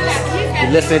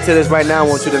 You're listening to this right now, I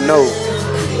want you to know.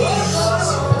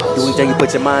 Do anything you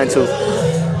put your mind to.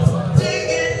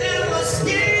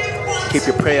 Keep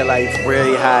your prayer life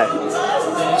really high.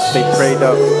 Stay prayed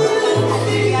up.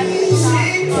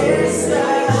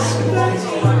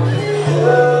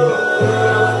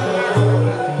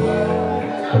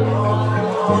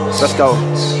 Let's go.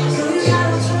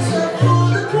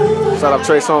 Shout out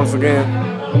Trey Songz again.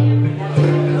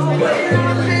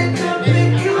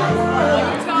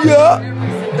 Yeah.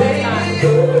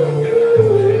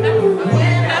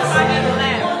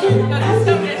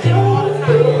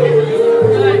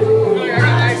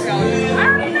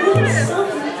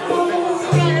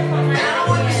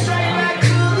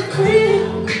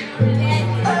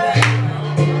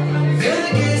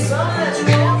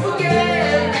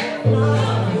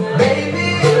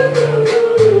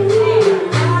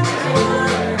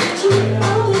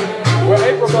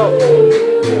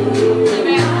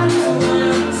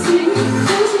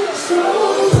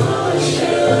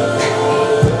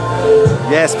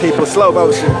 Yes, people, slow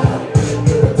motion.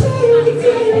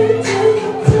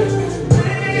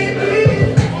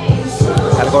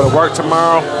 Gotta go to work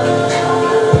tomorrow.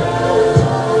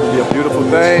 It'll be a beautiful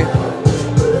day.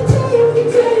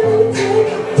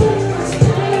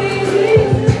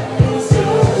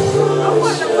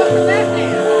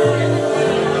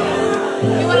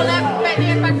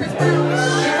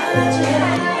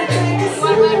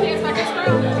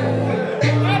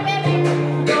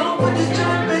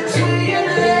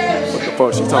 The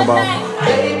fuck she talking about?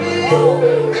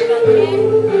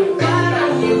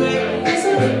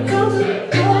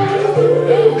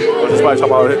 Oh, she's probably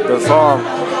talking about the song.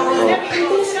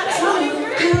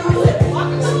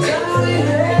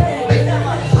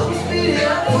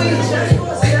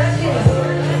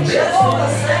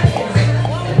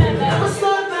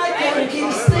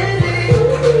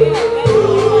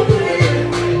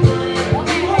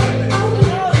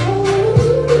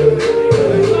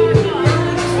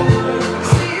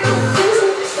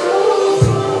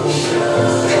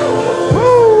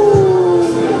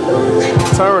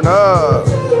 Turn up.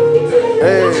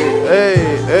 Hey, hey,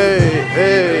 hey,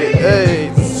 hey, hey.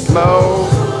 Slow.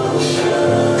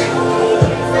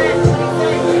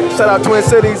 Shout out Twin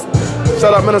Cities.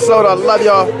 Shout out Minnesota. I love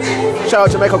y'all. Shout out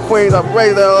Jamaica Queens. I'm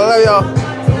ready there. I love y'all.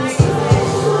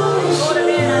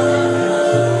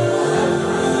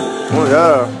 Oh,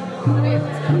 yeah.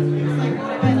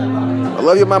 I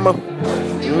love you, mama.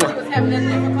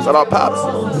 Shout out Pops.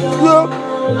 Yeah.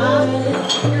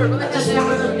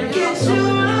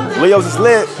 Leo's is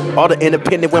lit. All the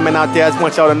independent women out there, I just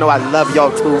want y'all to know I love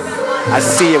y'all too. I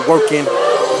see it working.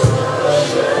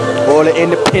 All the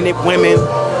independent women,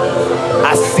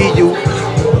 I see you.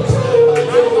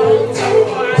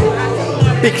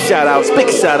 Big shout outs, big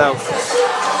shout outs.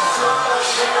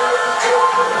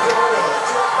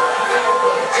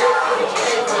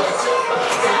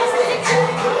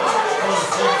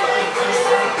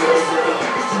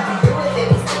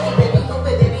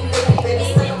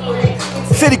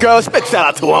 City girls, big shout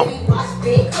out to them.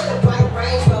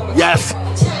 Yes.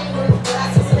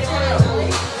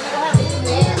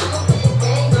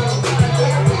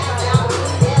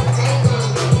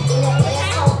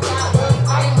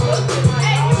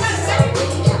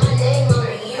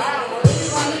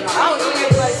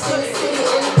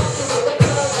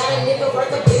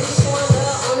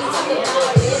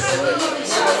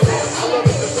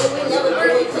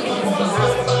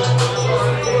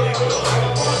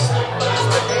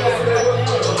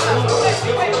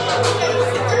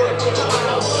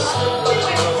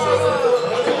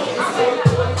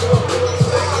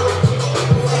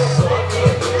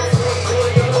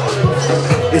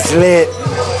 It's lit.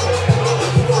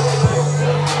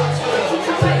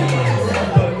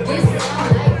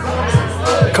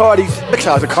 Cardi's, big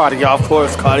shout out to Cardi, y'all, of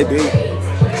course, Cardi B.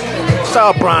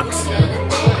 Shout out Bronx.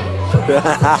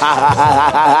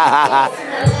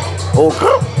 Oh,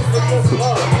 girl.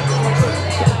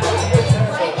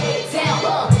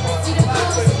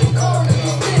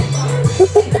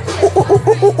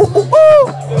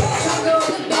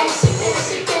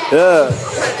 Yeah.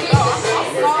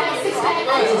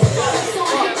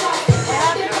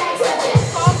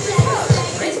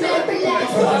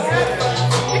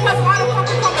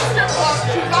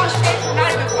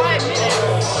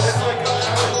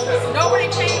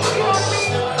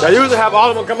 They usually have all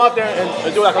of them come out there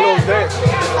and do like a little dance.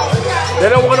 They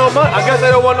don't want no money. I guess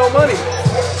they don't want no money.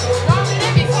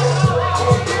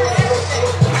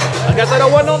 I guess they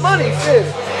don't want no money. Shit.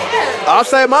 I'll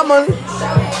save my money.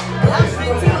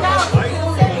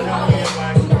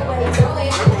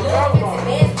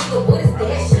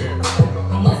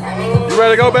 You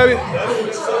ready to go, baby?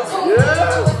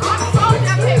 Yeah.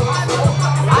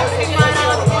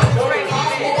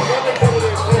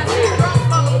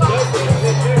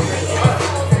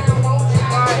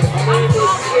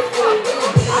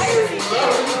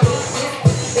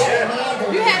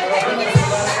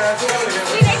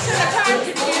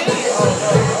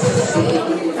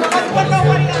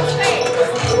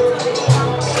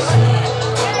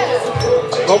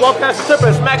 Go walk past the stripper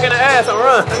and smack in the ass and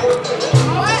run.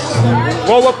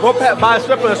 Go by a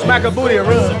stripper and smack her booty and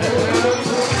run.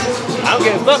 I'm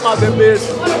getting something out there, bitch.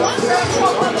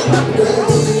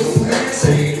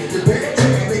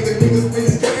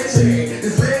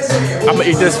 I'm gonna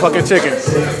eat this fucking chicken.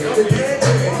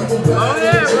 Oh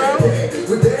yeah, bro.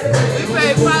 We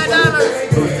paid $5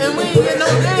 and we ain't get no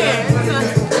dance.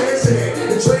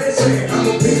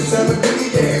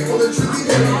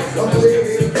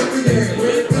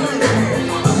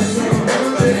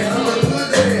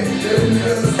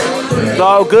 It's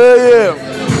all good, yeah.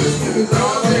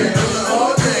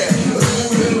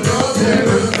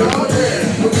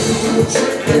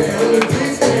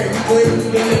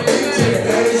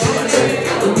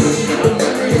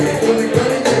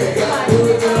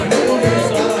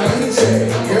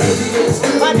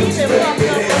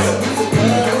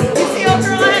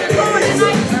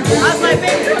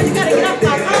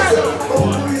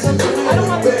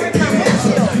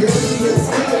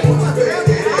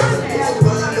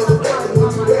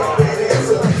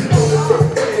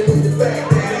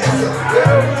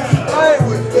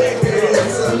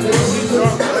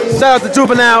 Shout out to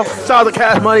Juvenile. Shout out to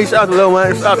Cash Money. Shout out to Lil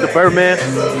Wayne. Shout out to Birdman.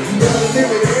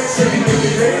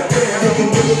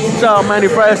 Shout out Manny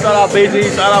Fresh. Shout out BG.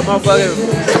 Shout out motherfucking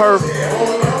Perf.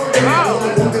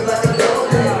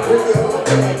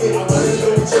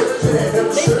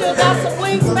 They still got some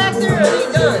wings back there, or they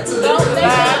done? No, they done.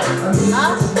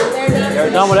 Huh? They're done. They're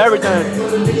done with everything.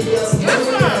 Yes,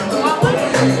 sir.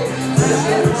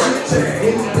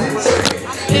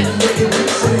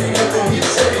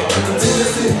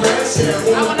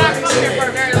 I will not come here for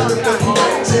a very long time.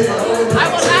 I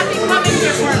will not be coming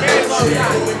here for a very long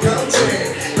time.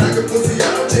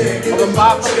 Over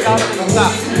 $500 in the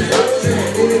top.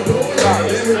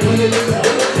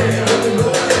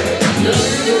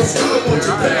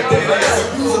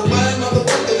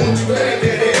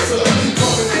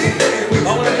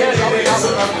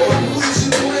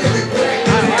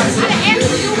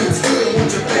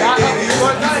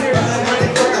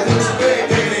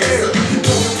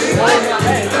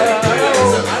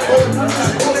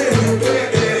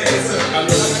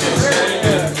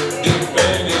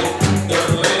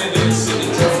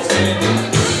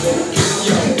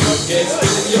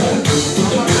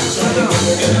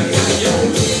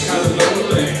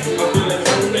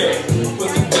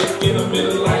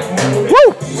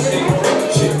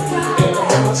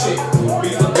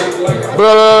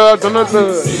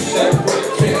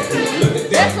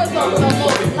 This was the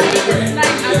most plainest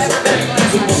night I've ever been in.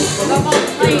 The most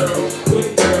plainest.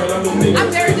 I'm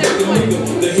very disappointed.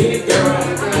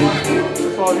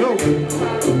 It's all you.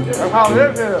 That's how it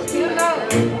is here. You know.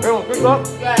 They will pick up.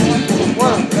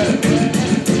 One.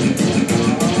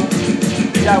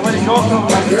 Yeah, when it goes up,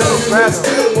 like you're so fast.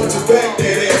 Still want you back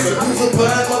that ass up. Who's a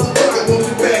fine motherfucker? Want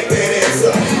you back that ass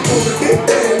up. Want to get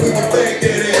that, we can back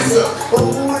that ass up. Oh,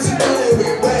 who is you playing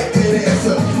with? Back that ass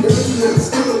up. If you look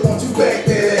still want you back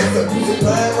that ass up. Who's a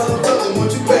fine motherfucker? Want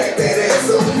you back that ass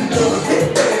up. Want to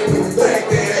get that, we can back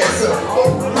that ass up. Oh,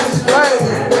 who is you playing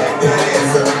with? Back that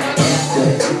ass up.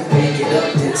 Make it up,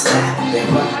 then stop. Then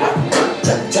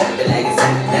drop it like it's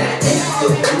hot.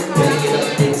 Make it up,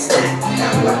 then stop.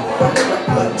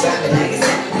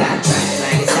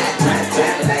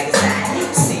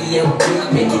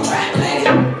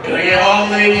 All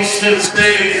ladies to the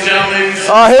stage, gentlemen.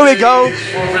 Oh, here we go.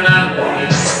 Over now.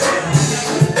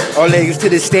 All ladies to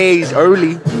the stage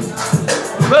early.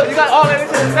 Look, you got all ladies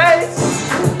to the stage.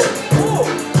 Ooh.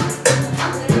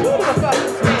 Who the fuck is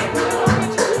this man?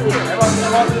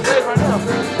 Everybody's to the stage right now.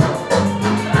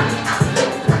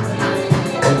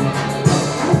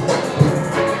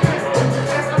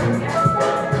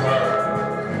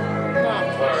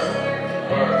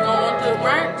 Going to the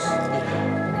ranch.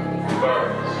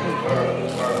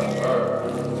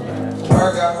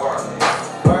 Work out.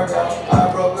 I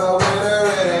broke up with her,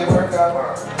 it ain't work out.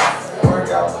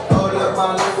 Hold up my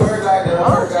little work like that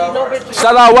work out.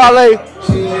 Shout out Wale.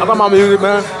 I got my music,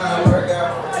 man. Work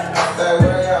out.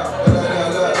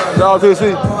 Shout out TC.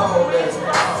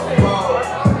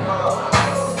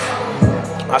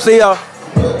 I see y'all.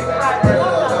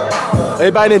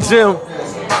 Everybody in the gym.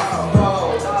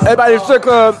 Everybody in the strip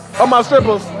club. All my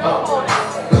strippers.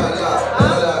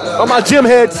 All my gym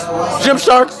heads. Gym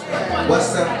sharks.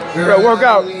 Girl, work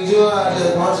out.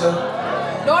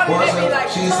 Daughter made me like,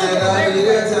 She said I need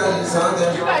to tell you something.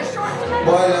 you got short tonight?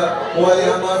 Boy,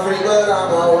 I'm a freak, but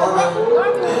I'm a woman.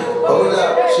 Hold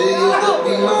up, she used to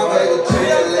be my favorite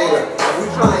cheerleader.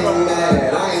 I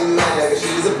ain't mad, cause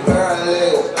she's a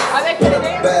paralegal. Are they kidding me?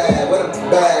 With a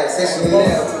bag, say she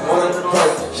never wanted to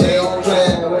play. She don't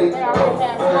play with it.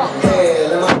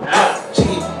 Hell in my heart, she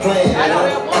keep playing. I don't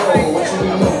know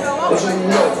what you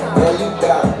know. Girl, you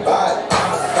got a body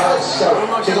show.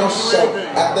 She gon' show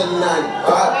after 9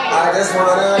 5. I just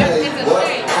wanna live. What?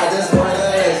 I just wanna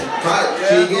live.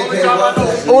 She get paid for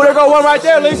flesh. Oh, there go one right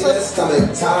there, Lisa.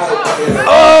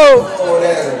 Oh!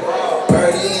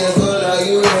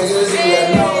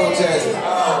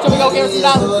 So we gonna give her some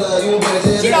dollars.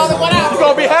 She the only one out. You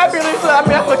gonna be happy, Lisa? I mean,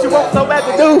 that's what you want so bad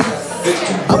to do.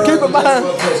 I'm keeping mine.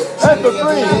 That's for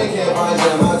free.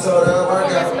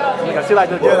 She like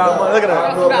to get out. Look at her.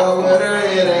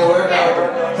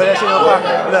 Put that shit in her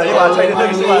pocket. Look, you gotta take this. Look,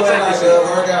 she gotta take this shit.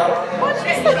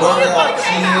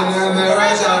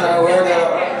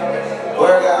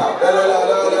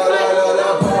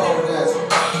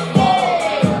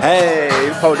 Hey,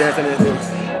 you pole dancing in this.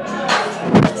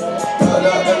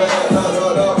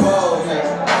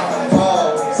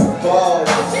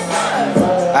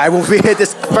 All right, when we hit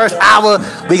this first hour,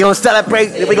 we gonna celebrate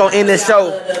and we gonna end this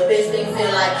show.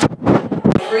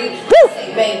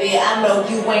 Baby, I know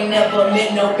you ain't never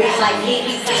met no bitch like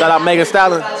me. Shout out Megan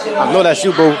Stallion. I know that's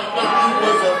you, boo.